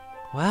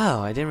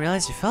 Wow, I didn't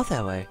realize you felt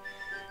that way.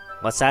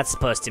 What's that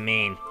supposed to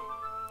mean?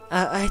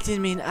 I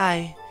didn't mean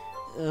I...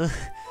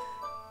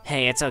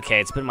 Hey, it's okay.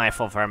 It's been my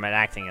fault for my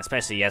acting,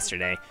 especially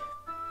yesterday.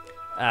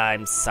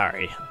 I'm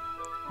sorry.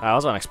 That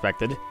was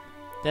unexpected. Did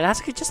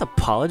Natsuki just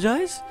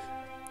apologize?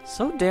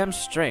 So damn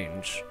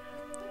strange.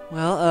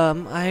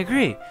 Well, I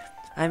agree.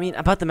 I mean,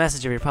 about the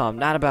message of your poem,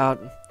 not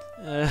about...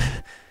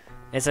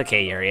 It's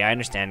okay, Yuri. I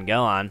understand.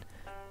 Go on.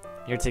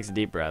 Yuri takes a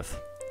deep breath.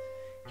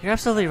 You're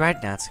absolutely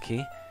right,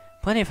 Natsuki.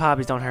 Plenty of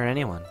hobbies don't hurt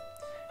anyone.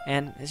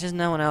 And it's just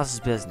no one else's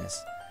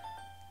business.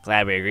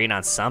 Glad we agreed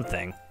on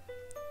something.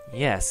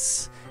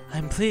 Yes,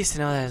 I'm pleased to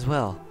know that as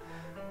well.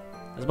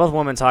 As both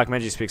women talk,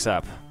 Meiji speaks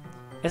up.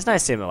 It's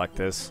nice seeing it like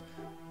this.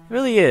 It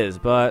really is,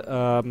 but,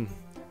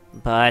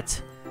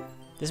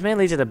 this may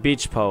lead to the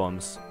beach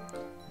poems.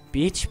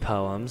 Beach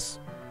poems?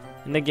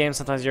 In the game,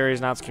 sometimes Yuri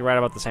and Natsuki write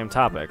about the same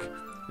topic.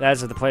 That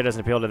is if the play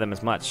doesn't appeal to them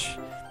as much.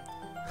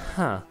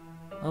 Huh.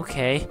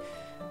 Okay.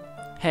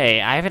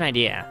 Hey, I have an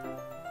idea.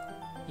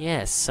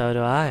 Yes, so do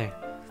I.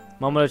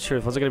 Moment of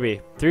truth. What's it gonna be?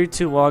 3,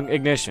 2, 1,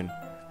 ignition.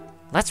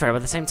 Let's write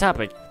about the same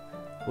topic.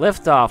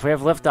 Liftoff. We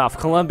have liftoff.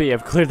 Columbia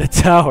have cleared the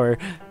tower.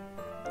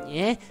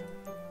 Yeah?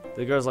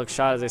 The girls look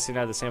shocked as they seem to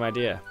have the same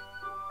idea.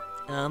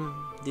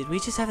 Did we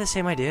just have the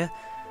same idea?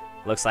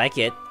 Looks like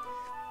it.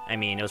 I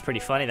mean, it was pretty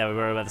funny that we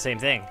wrote about the same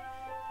thing.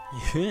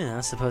 Yeah,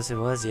 I suppose it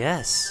was,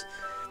 yes.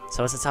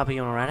 So what's the topic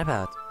you want to write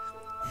about?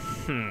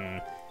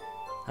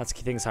 Natsuki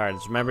thinks hard.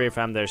 Remember, if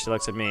I'm there, she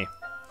looks at me.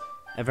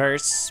 A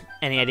verse?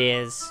 Any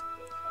ideas?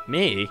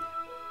 Me?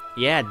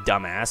 Yeah,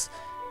 dumbass.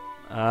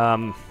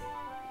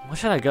 What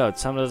should I go?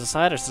 Tell them to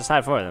decide or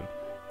decide for them?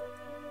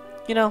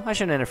 You know, I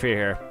shouldn't interfere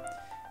here.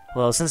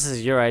 Well, since this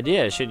is your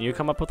idea, shouldn't you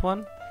come up with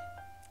one?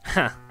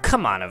 Huh,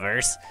 come on, a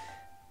verse.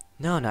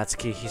 No,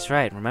 Natsuki, he's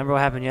right. Remember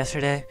what happened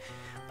yesterday?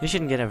 You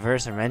shouldn't get a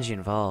verse or Renji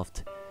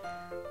involved.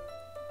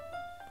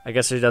 I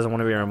guess he doesn't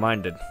want to be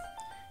reminded.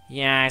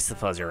 Yeah, I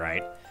suppose you're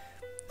right.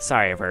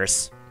 Sorry,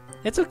 verse.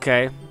 It's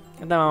okay.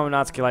 At that moment,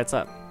 Natsuki lights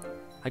up.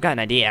 I got an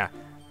idea.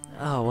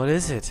 Oh, what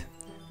is it?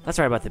 Let's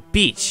write about the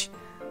beach.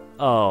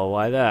 Oh,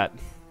 why that?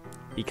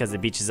 Because the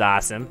beach is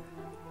awesome.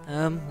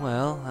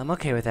 Well, I'm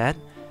okay with that.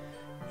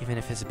 Even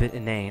if it's a bit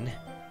inane.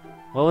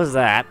 What was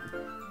that?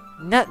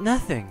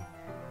 Nothing.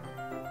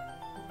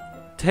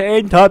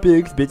 10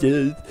 topics,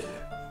 bitches.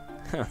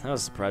 That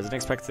was a surprise. I didn't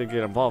expect to get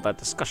involved in that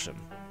discussion.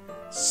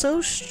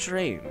 So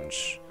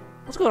strange.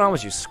 What's going on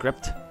with you,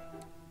 script?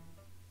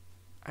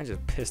 I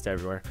just pissed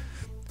everywhere.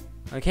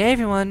 Okay,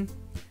 everyone.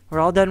 We're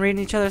all done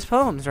reading each other's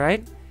poems,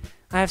 right?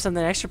 I have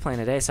something extra planned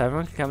today, so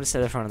everyone can come to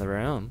sit in front of the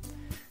room.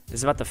 This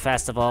is about the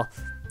festival.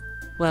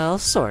 Well,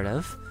 sort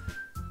of.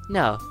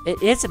 No,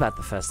 it is about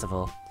the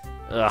festival.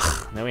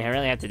 Ugh, then we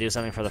really have to do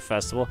something for the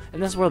festival.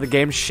 And this is where the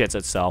game shits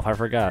itself. I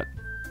forgot.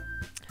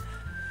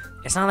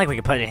 It's not like we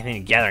can put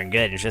anything together and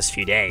good in just a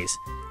few days.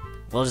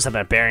 We'll just end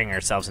up burying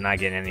ourselves and not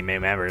getting any new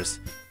members.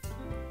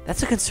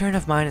 That's a concern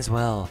of mine as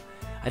well.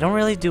 I don't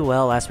really do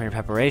well last minute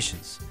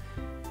preparations.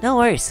 Don't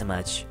worry so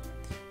much.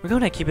 We're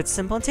going to keep it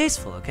simple and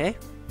tasteful, okay?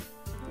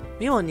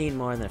 We won't need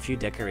more than a few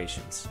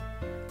decorations.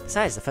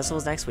 Besides, the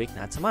festival's next week,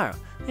 not tomorrow.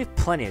 We have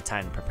plenty of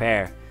time to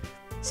prepare.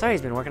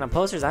 Sorry's been working on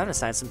posters. I'm gonna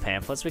sign some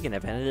pamphlets we can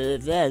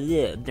event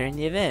during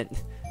the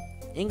event.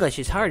 English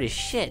is hard as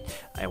shit.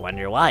 I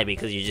wonder why,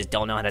 because you just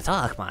don't know how to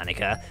talk,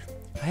 Monica.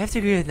 I have to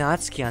agree with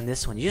Natsuki on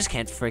this one. You just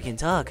can't freaking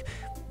talk.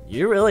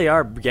 You really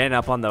are getting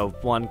up on the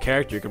one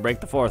character who can break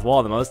the fourth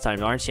wall the most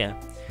times, aren't you?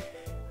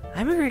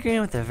 I'm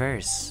agreeing with the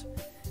verse.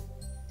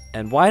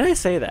 And why did I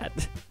say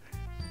that?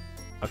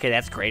 Okay,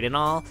 that's great and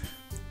all,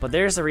 but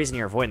there's a reason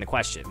you're avoiding the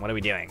question. What are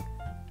we doing?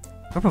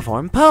 We're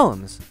performing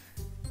poems.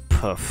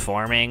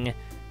 Performing?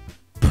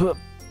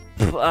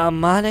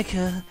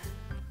 Monica.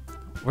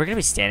 We're gonna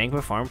be standing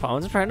performing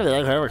poems in front of the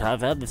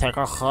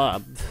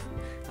club.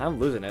 I'm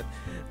losing it.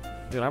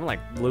 Dude, I'm like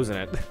losing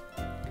it.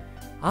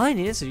 All I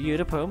need is for you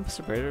to poem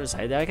separate or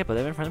recite that I can put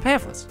them in front of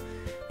pamphlets.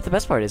 But the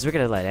best part is we're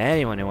gonna let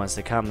anyone who wants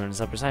to come and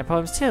recite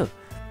poems too.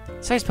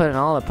 So I just put in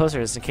all the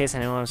posters in case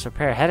anyone wants to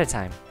prepare ahead of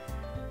time.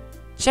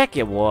 Check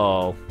it.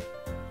 Whoa.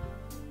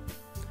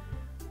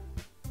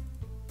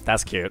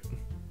 That's cute.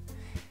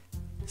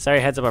 Sorry,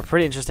 heads up a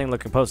pretty interesting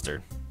looking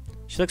poster.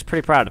 She looks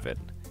pretty proud of it.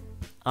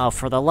 Oh,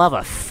 for the love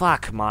of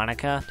fuck,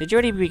 Monica. Did you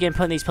already begin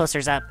putting these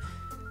posters up?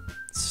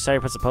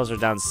 Sorry puts the poster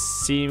down,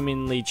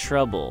 seemingly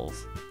troubled.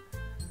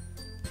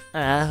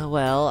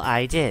 Well,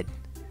 I did.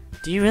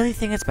 Do you really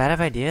think it's a bad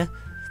idea?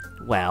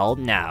 Well,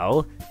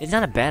 no. It's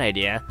not a bad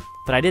idea.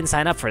 But I didn't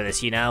sign up for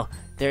this, you know?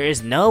 There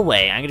is no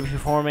way I'm gonna be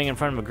performing in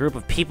front of a group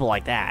of people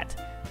like that.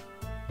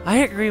 I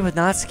agree with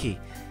Natsuki.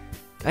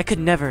 I could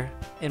never,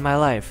 in my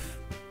life,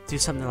 do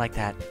something like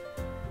that.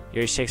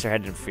 Yuri shakes her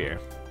head in fear.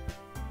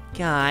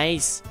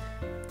 Guys,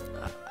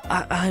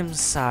 I'm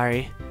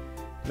sorry.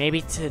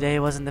 Maybe today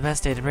wasn't the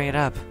best day to bring it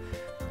up.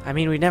 I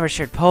mean, we never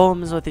shared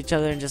poems with each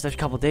other just a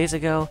couple days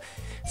ago.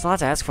 It's a lot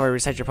to ask for to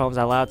recite your poems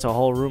out loud to a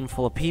whole room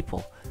full of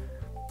people.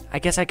 I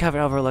guess I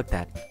overlooked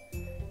that.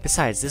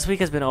 Besides, this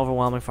week has been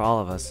overwhelming for all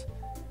of us.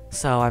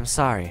 So, I'm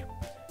sorry.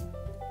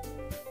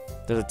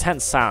 There's a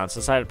tense silence. I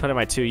decided to put in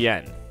my 2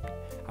 yen.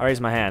 I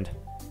raise my hand.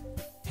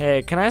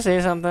 Hey, can I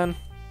say something?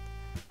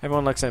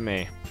 Everyone looks at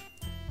me.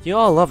 You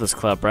all love this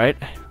club, right?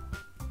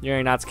 Yuri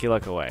and Natsuki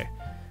look away.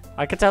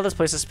 I can tell this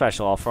place is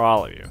special for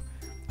all of you.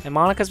 And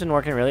Monica's been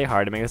working really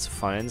hard to make this a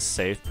fun and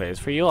safe place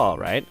for you all,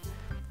 right?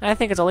 And I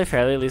think it's only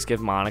fair to at least give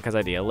Monica's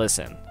idea a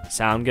listen.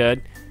 Sound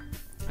good?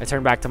 I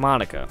turn back to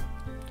Monica.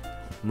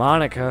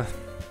 Monica.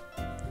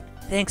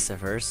 Thanks,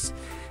 Verse.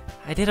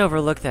 I did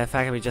overlook that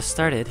fact that we just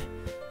started,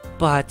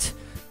 but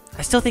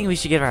I still think we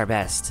should give it our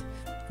best.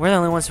 We're the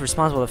only ones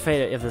responsible for the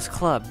fate of this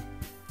club.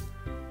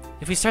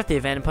 If we start the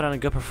event and put on a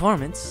good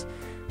performance,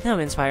 then we'll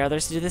inspire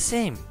others to do the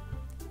same.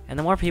 And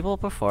the more people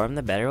perform,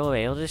 the better we'll be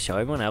able to show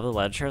everyone else what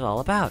literature is all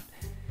about.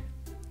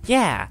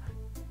 Yeah,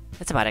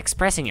 it's about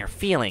expressing your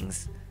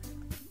feelings,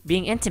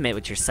 being intimate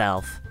with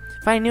yourself,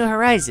 finding new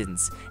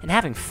horizons, and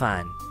having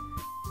fun.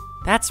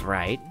 That's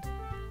right.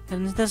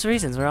 And those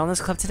reasons we're all in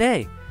this club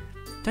today.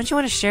 Don't you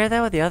want to share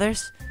that with the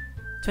others?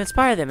 To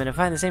inspire them and to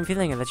find the same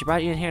feeling that you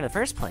brought you in here in the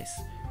first place.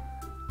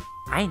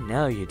 I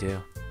know you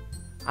do.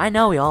 I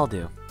know we all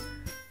do.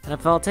 And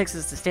if all it takes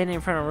is to stand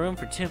in front of a room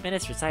for 2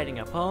 minutes reciting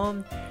a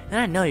poem, then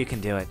I know you can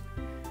do it.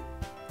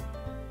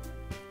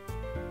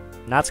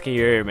 Natsuki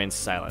Yuri remains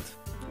silent.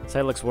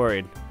 Sai looks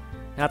worried.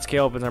 Natsuki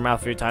opens her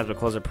mouth a few times but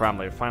closes it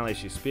promptly. Finally,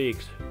 she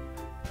speaks.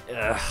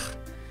 Ugh.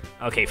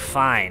 Okay,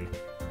 fine.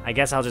 I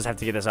guess I'll just have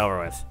to get this over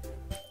with.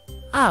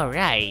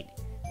 Alright.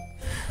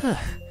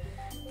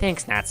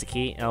 Thanks,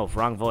 Natsuki. Oh,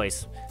 wrong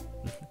voice.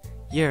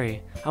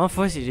 Yuri, I won't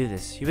force you to do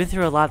this. You've been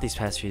through a lot these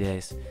past few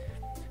days.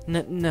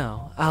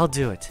 No, I'll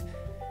do it.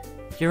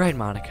 You're right,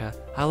 Monica.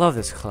 I love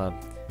this club.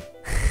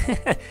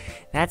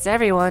 That's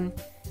everyone.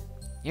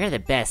 You're the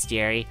best,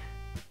 Yuri.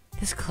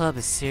 This club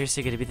is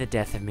seriously going to be the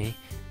death of me.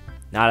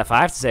 Not if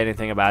I have to say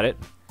anything about it.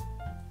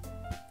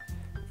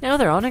 Now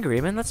they're all in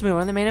agreement. Let's move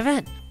on to the main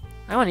event.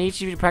 I want each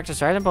of you to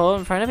practice writing a poem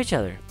in front of each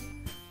other.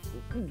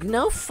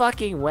 No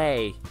fucking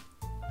way.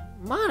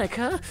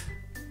 Monica,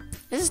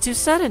 this is too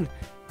sudden.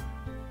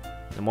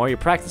 The more you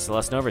practice, the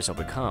less nervous you'll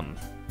become.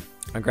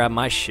 I grab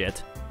my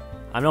shit.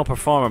 I'm no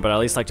performer, but I at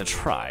least like to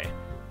try.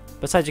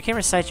 Besides, you can't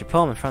recite your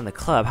poem in front of the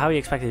club. How are you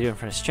expected to do it in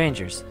front of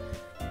strangers?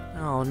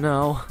 Oh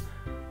no.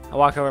 I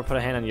walk over and put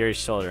a hand on Yuri's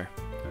shoulder.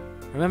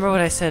 Remember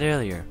what I said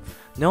earlier.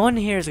 No one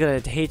here is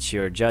going to hate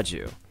you or judge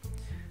you.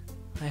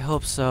 I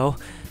hope so.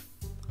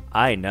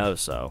 I know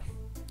so.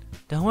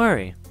 Don't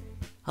worry.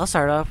 I'll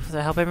start off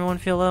to help everyone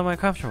feel a little more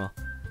comfortable.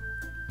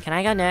 Can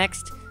I go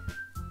next?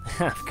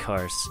 Of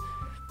course.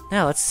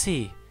 Now, let's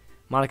see.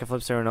 Monica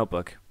flips through her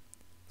notebook.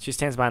 She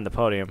stands behind the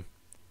podium.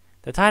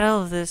 The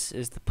title of this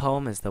is the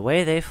poem is The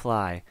Way They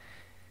Fly.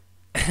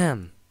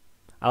 I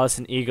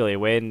listen eagerly,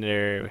 waiting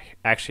to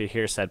actually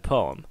hear said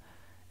poem.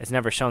 It's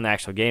never shown the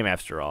actual game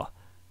after all.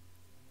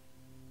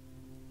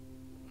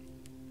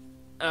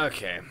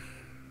 Okay.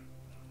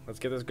 Let's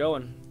get this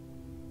going.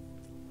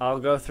 I'll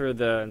go through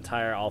the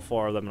entire, all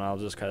 4 of them, and I'll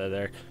just cut it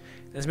there.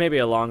 This may be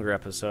a longer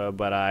episode,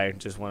 but I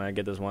just want to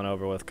get this one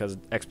over with because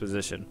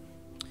exposition.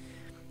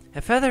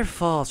 A feather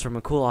falls from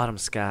a cool autumn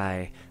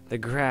sky, the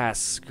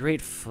grass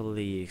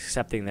gratefully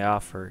accepting the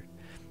offer.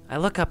 I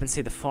look up and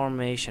see the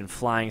formation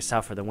flying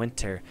south for the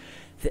winter,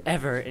 the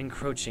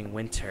ever-encroaching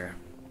winter.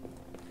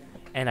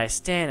 And I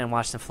stand and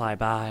watch them fly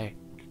by.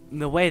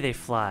 The way they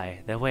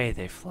fly, the way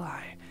they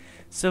fly.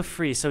 So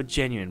free, so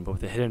genuine, but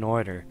with a hidden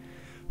order.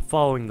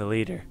 Following the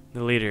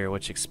leader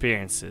which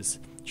experiences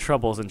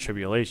troubles and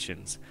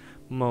tribulations,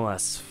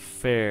 must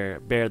bear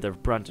the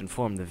brunt and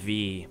form the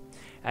V.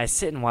 I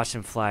sit and watch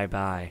them fly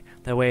by,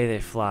 the way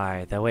they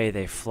fly, the way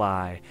they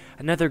fly.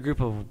 Another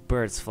group of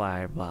birds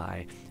fly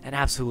by, an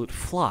absolute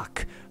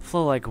flock,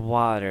 flow like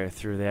water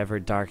through the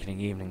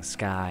ever-darkening evening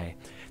sky.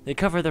 They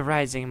cover the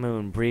rising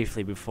moon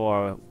briefly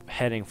before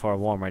heading for a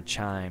warmer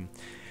chime.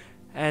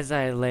 As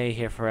I lay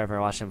here forever,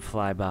 watch them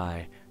fly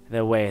by,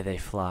 the way they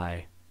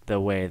fly, the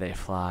way they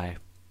fly.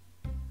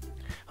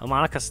 When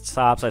Monica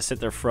stops, I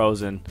sit there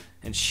frozen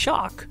in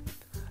shock.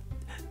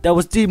 That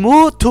was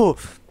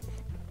Dimoto!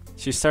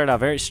 She started out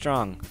very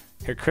strong.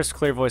 Her crisp,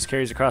 clear voice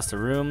carries across the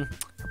room.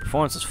 Her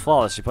performance was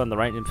flawless. She put in the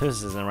right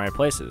emphasis in the right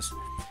places.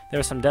 There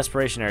was some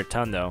desperation in her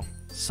tone, though.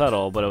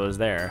 Subtle, but it was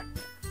there.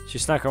 She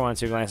snuck her 1 or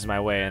 2 glances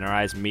my way, and our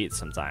eyes meet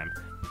sometime.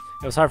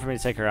 It was hard for me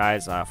to take her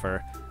eyes off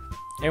her.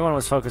 Everyone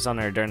was focused on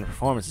her during the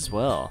performance as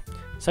well.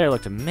 Sayori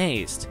looked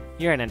amazed.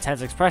 You had an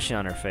intense expression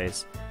on her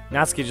face.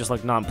 Natsuki just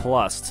looked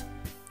nonplussed.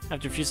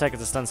 After a few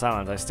seconds of stunned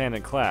silence, I stand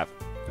and clap.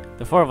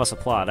 The 4 of us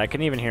applaud. I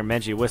can even hear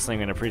Menji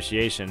whistling in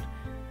appreciation.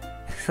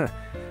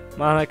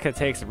 Monica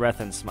takes a breath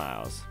and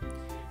smiles.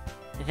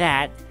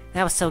 That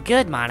was so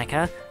good,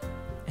 Monica.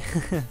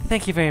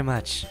 Thank you very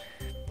much.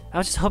 I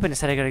was just hoping to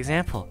set a good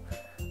example.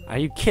 Are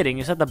you kidding?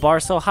 You set the bar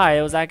so high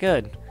it was that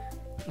good.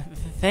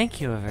 Thank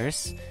you,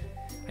 Averse.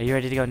 Are you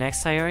ready to go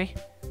next, Sayori?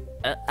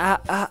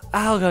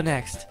 I'll go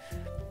next.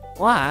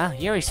 Wow,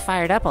 Yuri's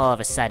fired up all of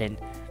a sudden.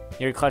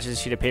 Yuri clutches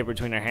a sheet of paper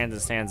between her hands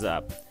and stands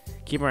up.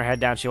 Keeping her head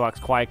down, she walks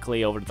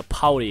quietly over to the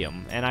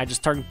podium, and I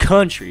just turn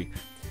country.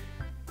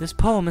 This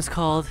poem is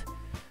called...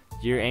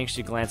 Yuri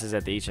anxiously glances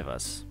at each of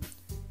us.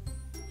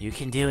 You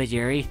can do it,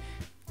 Yuri.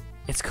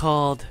 It's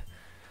called...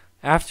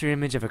 After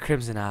Image of a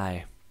Crimson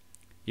Eye.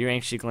 Yuri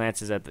anxiously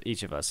glances at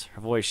each of us.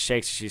 Her voice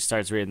shakes as she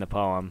starts reading the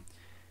poem.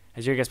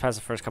 As Yuri gets past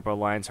the first couple of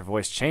lines, her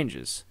voice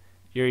changes.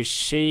 Yuri's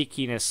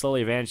shakiness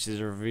slowly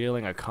vanishes,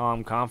 revealing a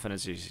calm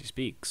confidence as she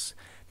speaks.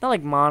 Not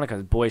like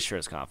Monica's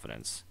boisterous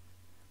confidence.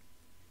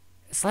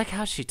 It's like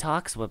how she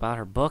talks about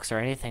her books or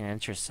anything that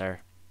interests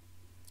her.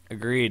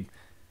 Agreed.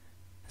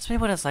 That's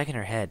maybe what it's like in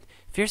her head.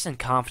 Fierce and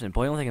confident,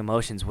 boiling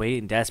emotions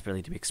waiting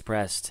desperately to be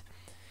expressed.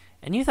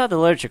 And you thought the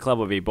literature club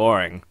would be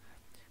boring.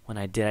 When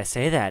I did, I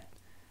say that.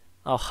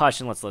 Oh, hush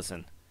and let's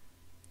listen.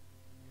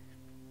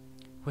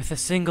 With a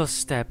single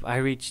step, I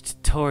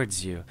reached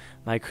towards you,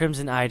 my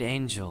crimson-eyed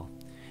angel.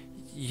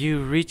 You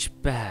reach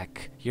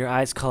back, your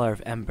eyes color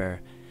of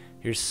ember,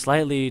 your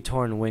slightly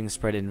torn wings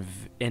spread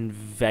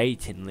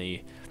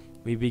invitingly.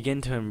 We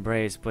begin to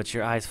embrace, but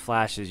your eyes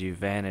flash as you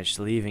vanish,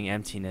 leaving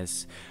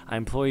emptiness. I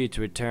implore you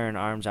to return,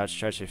 arms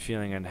outstretched, a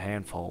feeling and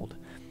handfold.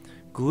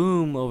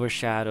 Gloom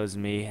overshadows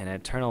me, an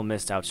eternal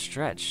mist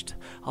outstretched.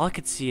 All I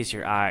could see is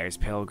your eyes,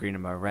 pale green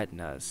in my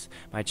retinas.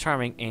 My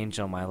charming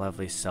angel, my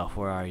lovely self,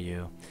 where are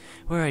you?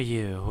 Where are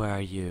you? Where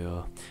are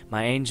you?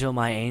 My angel,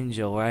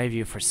 where have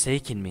you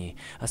forsaken me?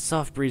 A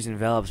soft breeze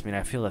envelops me, and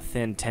I feel the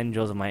thin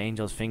tendrils of my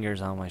angel's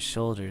fingers on my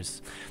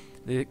shoulders.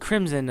 The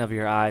crimson of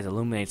your eyes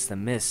illuminates the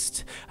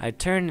mist. I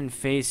turn and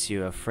face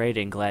you, afraid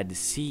and glad to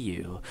see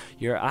you.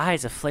 Your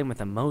eyes aflame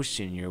with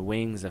emotion, your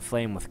wings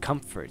aflame with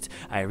comfort.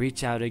 I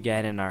reach out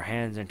again and our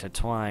hands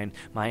intertwine.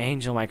 My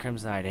angel, my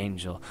crimson-eyed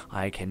angel,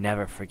 I can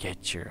never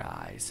forget your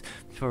eyes.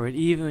 For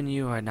even when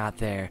you are not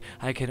there,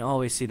 I can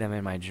always see them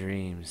in my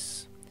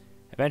dreams.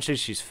 Eventually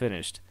she's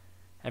finished.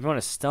 Everyone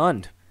is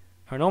stunned.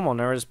 Her normal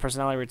nervous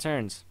personality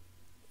returns.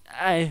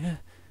 I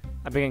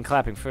begin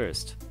clapping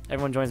first.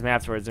 Everyone joins me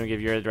afterwards and we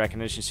give Yuri the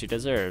recognition she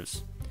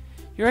deserves.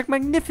 You're a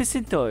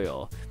magnificent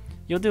doyle.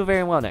 You'll do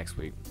very well next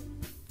week.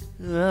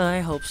 I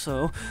hope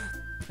so.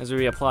 As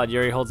we applaud,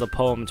 Yuri holds the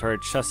poem to her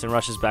chest and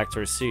rushes back to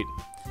her seat.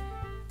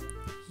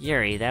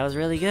 Yuri, that was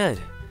really good.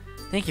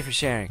 Thank you for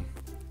sharing.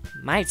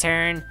 My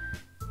turn.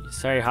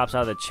 Sayori hops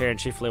out of the chair and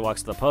chiefly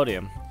walks to the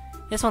podium.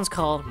 This one's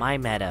called My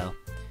Meadow.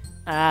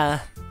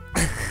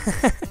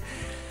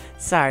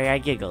 Sorry, I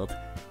giggled.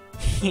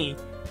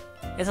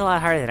 It's a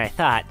lot harder than I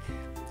thought.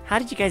 How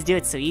did you guys do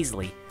it so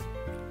easily?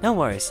 No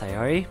worries,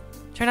 Sayori.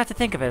 Try not to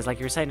think of it as like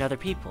you're reciting to other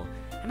people.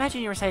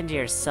 Imagine you're reciting to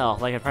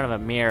yourself, like in front of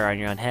a mirror on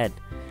your own head.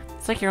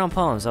 It's like your own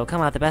poems, they'll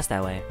come out the best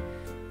that way.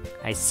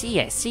 I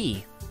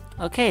see.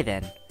 Okay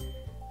then.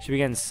 She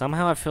begins,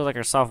 somehow it feels like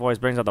her soft voice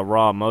brings out the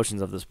raw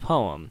emotions of this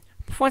poem.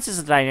 Performance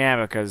is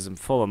dynamic as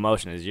full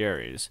emotion as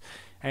Yuri's.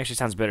 It actually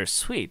sounds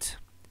bittersweet.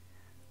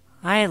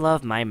 I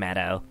love my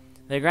meadow.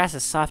 The grass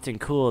is soft and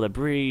cool, the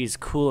breeze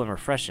cool and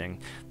refreshing.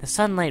 The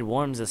sunlight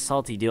warms the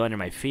salty dew under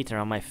my feet and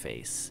on my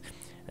face.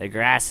 The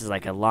grass is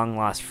like a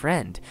long-lost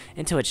friend,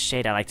 into its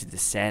shade I like to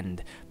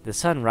descend. The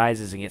sun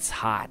rises and gets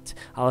hot.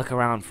 I'll look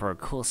around for a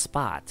cool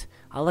spot.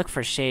 I'll look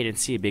for shade and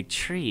see a big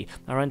tree.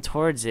 I'll run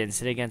towards it and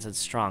sit against its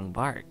strong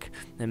bark.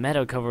 The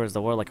meadow covers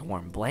the world like a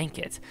warm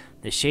blanket.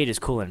 The shade is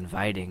cool and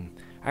inviting.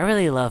 I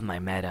really love my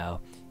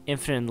meadow.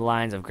 Infinite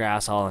lines of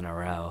grass all in a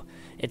row.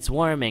 It's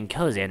warm and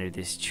cozy under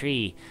this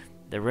tree.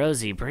 The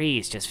rosy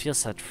breeze just feels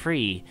so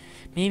free.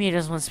 Maybe it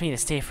just wants me to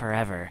stay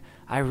forever.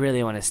 I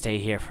really want to stay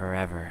here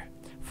forever.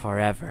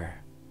 Forever.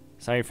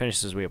 Sayori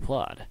finishes as we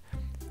applaud.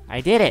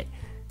 I did it!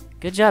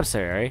 Good job,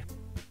 Sayori.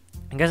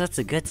 I guess that's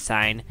a good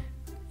sign.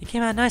 You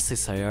came out nicely,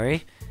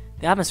 Sayori.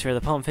 The atmosphere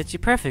of the poem fits you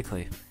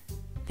perfectly.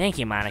 Thank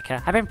you,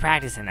 Monica. I've been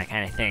practicing that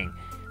kind of thing.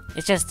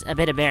 It's just a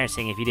bit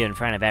embarrassing if you do it in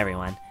front of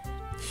everyone.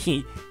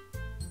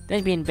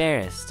 Don't be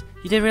embarrassed.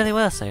 You did really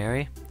well,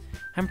 Sayori.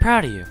 I'm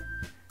proud of you.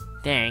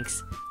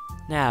 Thanks.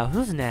 Now,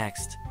 who's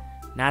next?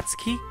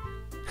 Natsuki?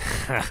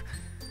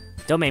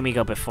 Don't make me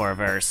go before a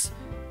verse.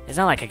 It's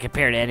not like I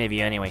compare to any of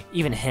you anyway,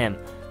 even him.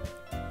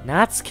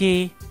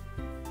 Natsuki!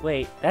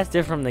 Wait, that's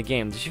different from the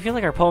game. Does she feel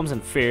like our poem's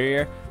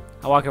inferior?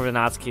 I walk over to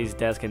Natsuki's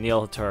desk and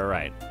kneel to her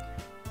right.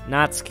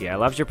 Natsuki, I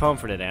loved your poem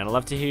for today, and I'd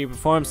love to hear you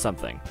perform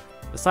something.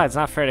 Besides, it's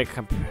not fair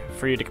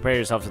for you to compare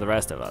yourself to the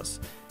rest of us.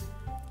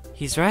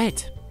 He's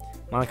right.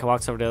 Monica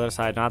walks over to the other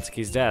side of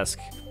Natsuki's desk.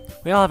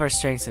 We all have our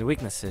strengths and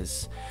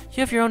weaknesses.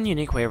 You have your own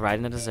unique way of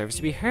writing that deserves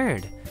to be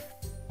heard.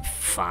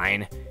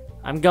 Fine.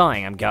 I'm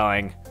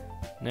going.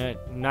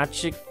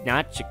 Natsuki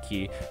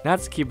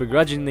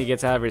begrudgingly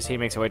gets out of her seat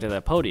and makes her way to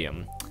the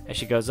podium. As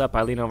she goes up,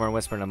 I lean over and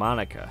whisper to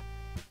Monica.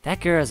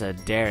 That girl is a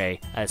tsundere.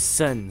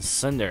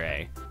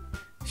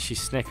 She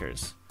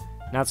snickers.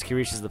 Natsuki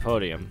reaches the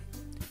podium.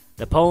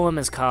 The poem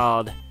is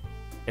called...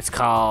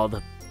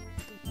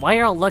 Why are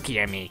you all looking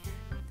at me?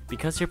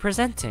 Because you're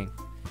presenting.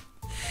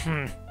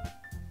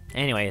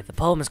 Anyway, the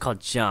poem is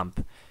called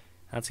Jump.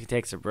 Natsuki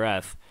takes a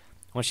breath.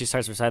 Once she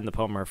starts reciting the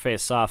poem, her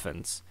face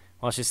softens.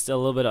 While she's still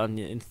a little bit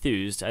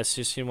enthused, I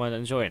see she was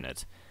enjoying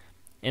it.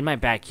 In my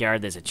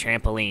backyard, there's a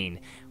trampoline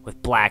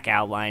with black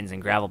outlines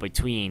and gravel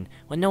between.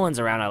 When no one's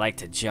around, I like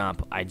to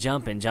jump. I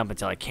jump and jump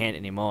until I can't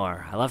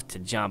anymore. I love to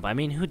jump. I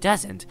mean, who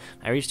doesn't?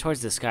 I reach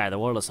towards the sky. The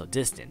world is so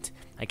distant.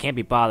 I can't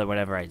be bothered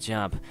whenever I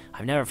jump.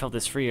 I've never felt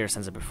this free or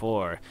sense it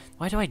before.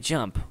 Why do I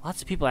jump?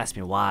 Lots of people ask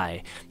me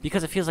why.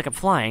 Because it feels like I'm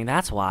flying,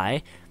 that's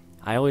why.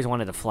 I always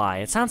wanted to fly.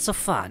 It sounds so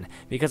fun.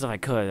 Because if I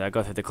could, I'd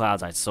go through the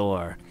clouds, I'd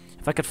soar.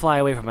 If I could fly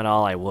away from it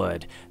all, I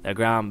would. The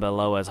ground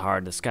below is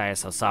hard, the sky is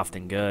so soft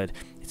and good.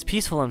 It's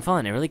peaceful and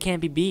fun, it really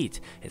can't be beat.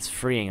 It's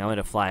freeing, I want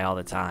to fly all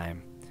the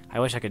time. I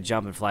wish I could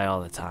jump and fly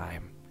all the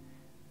time.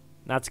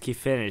 Natsuki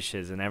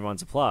finishes and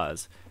everyone's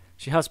applause.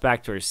 She huffs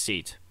back to her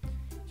seat.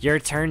 Your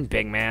turn,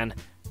 big man.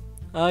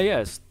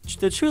 Yes,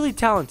 the truly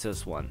talented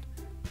one.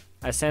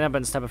 I stand up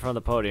and step in front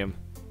of the podium.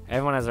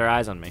 Everyone has their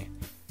eyes on me.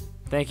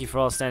 Thank you for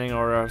all standing in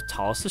order of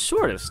tallest to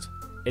shortest.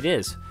 It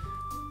is.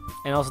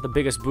 And also the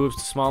biggest boobs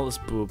to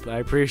smallest boob. I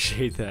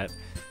appreciate that.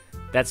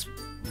 That's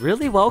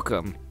really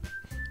welcome.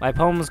 My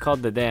poem is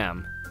called The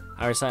Dam.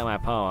 I recite my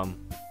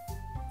poem.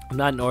 I'm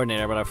not an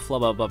ordinator, but I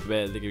flub up a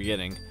bit at the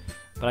beginning.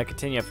 But I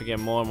continue as I get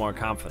more and more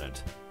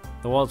confident.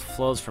 The world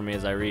flows for me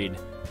as I read.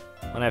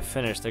 When I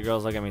finish, the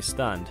girls look at me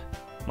stunned.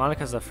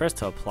 Monica's the first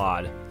to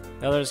applaud.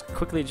 The others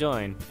quickly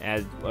join,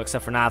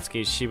 except for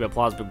Natsuki, she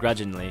applauds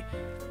begrudgingly.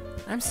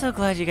 I'm so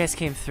glad you guys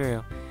came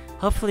through.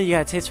 Hopefully you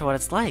got a taste for what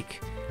it's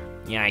like.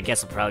 Yeah, I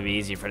guess it'll probably be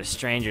easier for the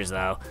strangers,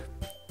 though.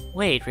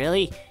 Wait,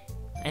 really?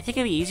 I think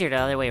it'd be easier the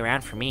other way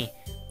around for me.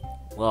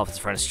 Well, if it's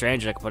in front of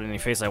strangers, I can put any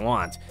face I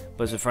want.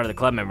 But if it's in front of the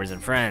club members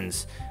and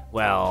friends,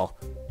 well...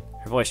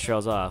 Her voice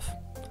trails off.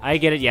 I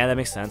get it, yeah, that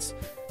makes sense.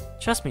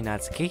 Trust me,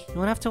 Natsuki, you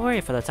won't have to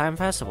worry for the time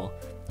festival.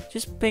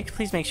 Just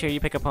please make sure you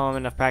pick a poem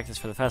enough practice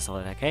for the festival,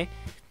 okay?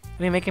 I'll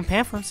be making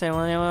pamphlets, so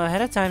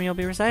ahead of time you'll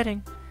be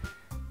reciting.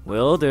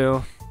 Will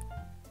do.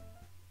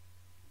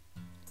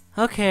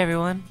 Okay,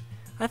 everyone.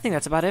 I think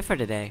that's about it for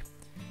today.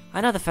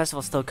 I know the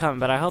festival's still coming,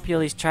 but I hope you at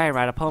least try and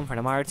write a poem for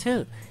tomorrow,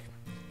 too.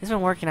 It's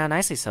been working out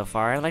nicely so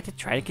far, I'd like to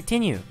try to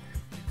continue.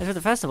 As for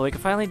the festival, we can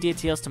finally do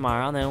details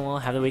tomorrow, and then we'll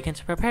have the weekend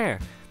to prepare.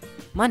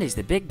 Monday's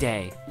the big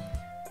day.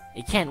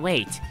 I can't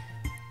wait.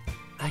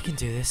 I can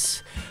do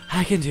this.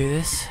 I can do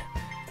this.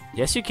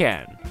 Yes, you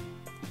can.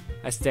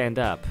 I stand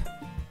up.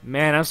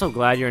 Man, I'm so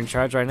glad you're in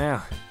charge right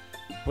now.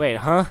 Wait,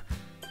 huh?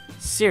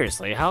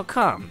 Seriously, how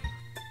come?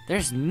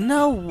 There's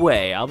no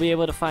way I'll be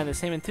able to find the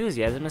same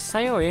enthusiasm as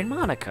Sayori and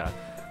Monica.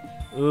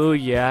 Ooh,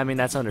 yeah, I mean,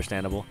 that's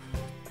understandable.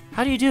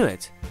 How do you do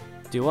it?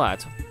 Do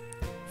what?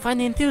 Find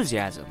the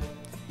enthusiasm.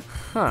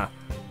 Huh.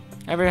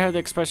 Ever heard the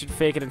expression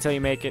fake it until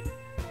you make it?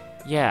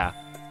 Yeah.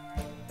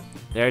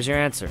 There's your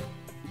answer.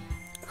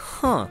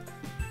 Huh.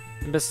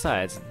 And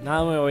besides,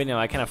 now that we know,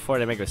 I can't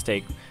afford to make a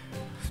mistake.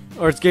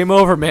 Or it's game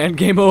over, man,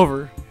 game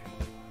over.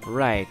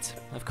 Right,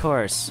 of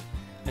course.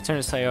 I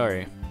turn to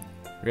Sayori.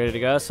 Ready to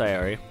go,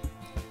 Sayori?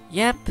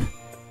 Yep.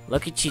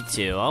 Look at you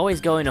two, always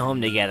going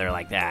home together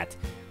like that.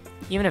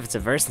 Even if it's a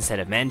verse instead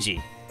of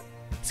Menji.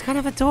 It's kind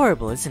of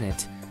adorable, isn't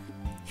it?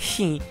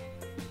 She's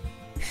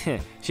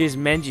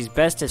Menji's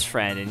bestest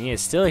friend, and he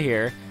is still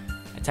here.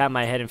 I tap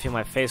my head and feel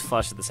my face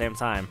flush at the same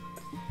time.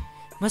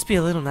 Must be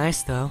a little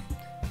nice, though.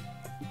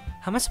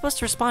 How am I supposed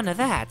to respond to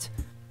that?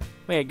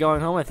 Wait,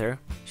 going home with her?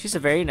 She's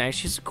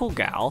she's a cool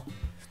gal.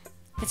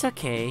 It's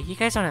okay, you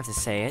guys don't have to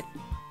say it.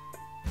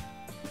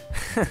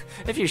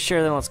 If you're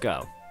sure, then let's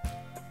go.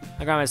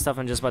 I grab my stuff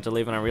and just about to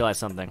leave when I realize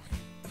something.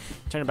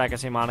 Turning back, I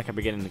see Monica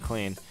beginning to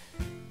clean.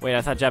 Wait,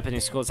 I thought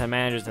Japanese schools had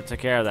managers that took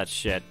care of that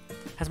shit.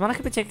 Has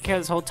Monica been taking care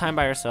of this whole time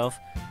by herself?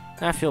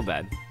 I feel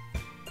bad.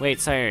 Wait,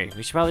 Sayori,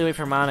 we should probably wait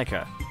for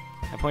Monica.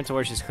 I point to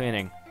where she's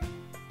cleaning.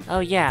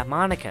 Oh yeah,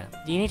 Monica.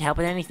 Do you need help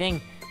with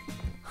anything?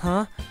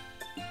 Huh?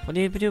 What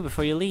do you do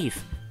before you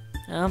leave?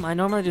 I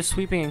normally do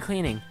sweeping and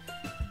cleaning.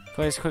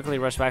 Clarice quickly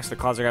rushed back to the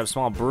closet, grabbed a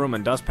small broom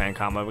and dustpan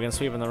combo, began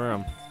sweeping the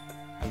room.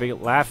 I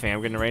began laughing.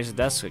 I'm going to arrange the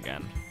desk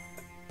again.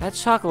 That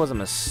chocolate was a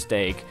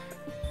mistake.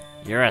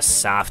 You're a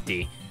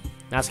softie.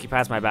 Natsuki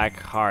pats my back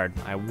hard.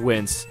 I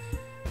wince.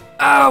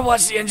 Oh,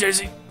 watch the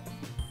injuries.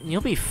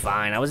 You'll be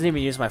fine. I wasn't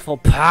even using my full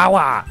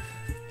power.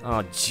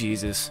 Oh,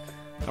 Jesus.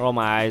 I roll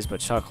my eyes, but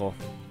chuckle.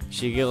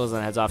 She giggles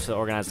and heads off to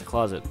organize the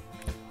closet.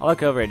 I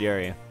look over at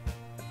Yuri.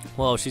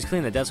 Whoa, she's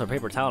cleaning the desk with a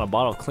paper towel and a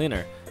bottle of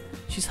cleaner.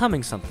 She's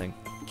humming something.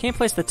 Can't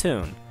place the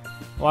tune.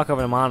 I walk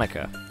over to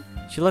Monica.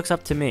 She looks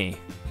up to me.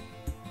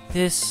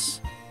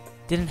 This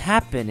didn't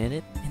happen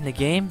in the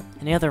game?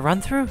 Any other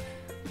run-through?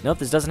 Nope,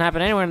 this doesn't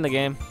happen anywhere in the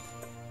game.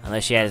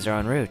 Unless she has her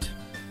own route.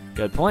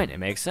 Good point. It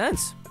makes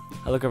sense.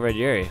 I look over at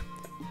Yuri.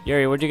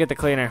 Yuri, where'd you get the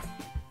cleaner?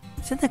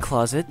 It's in the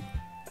closet.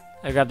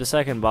 I grabbed the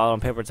second bottle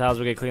and paper towels.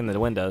 We get clean the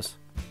windows.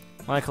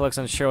 Monica looks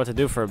unsure what to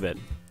do for a bit.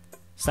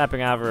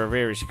 Snapping out of her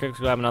rear, she quickly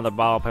grabbed another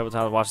bottle of paper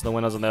towels and washed the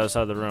windows on the other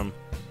side of the room.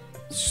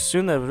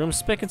 Soon the room's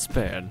spick and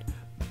span.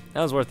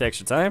 That was worth the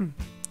extra time.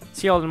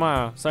 See you all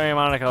tomorrow. Sorry,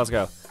 Monica, let's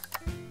go.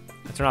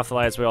 I turn off the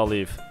lights, we all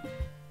leave.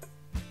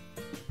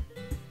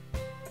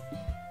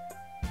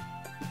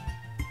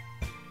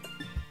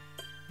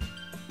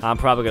 I'm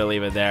probably going to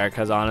leave it there,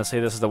 because honestly,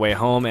 this is the way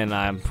home, and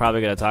I'm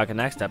probably going to talk in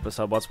next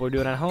episode what's we're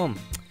doing at home.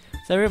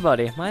 So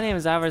everybody, my name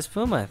is Alvarez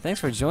Puma. Thanks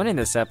for joining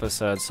this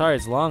episode. Sorry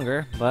it's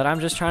longer, but I'm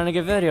just trying to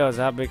get videos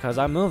out because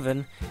I'm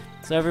moving.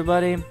 So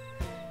everybody,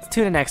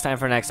 tune in next time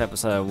for next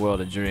episode of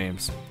World of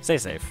Dreams. Stay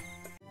safe.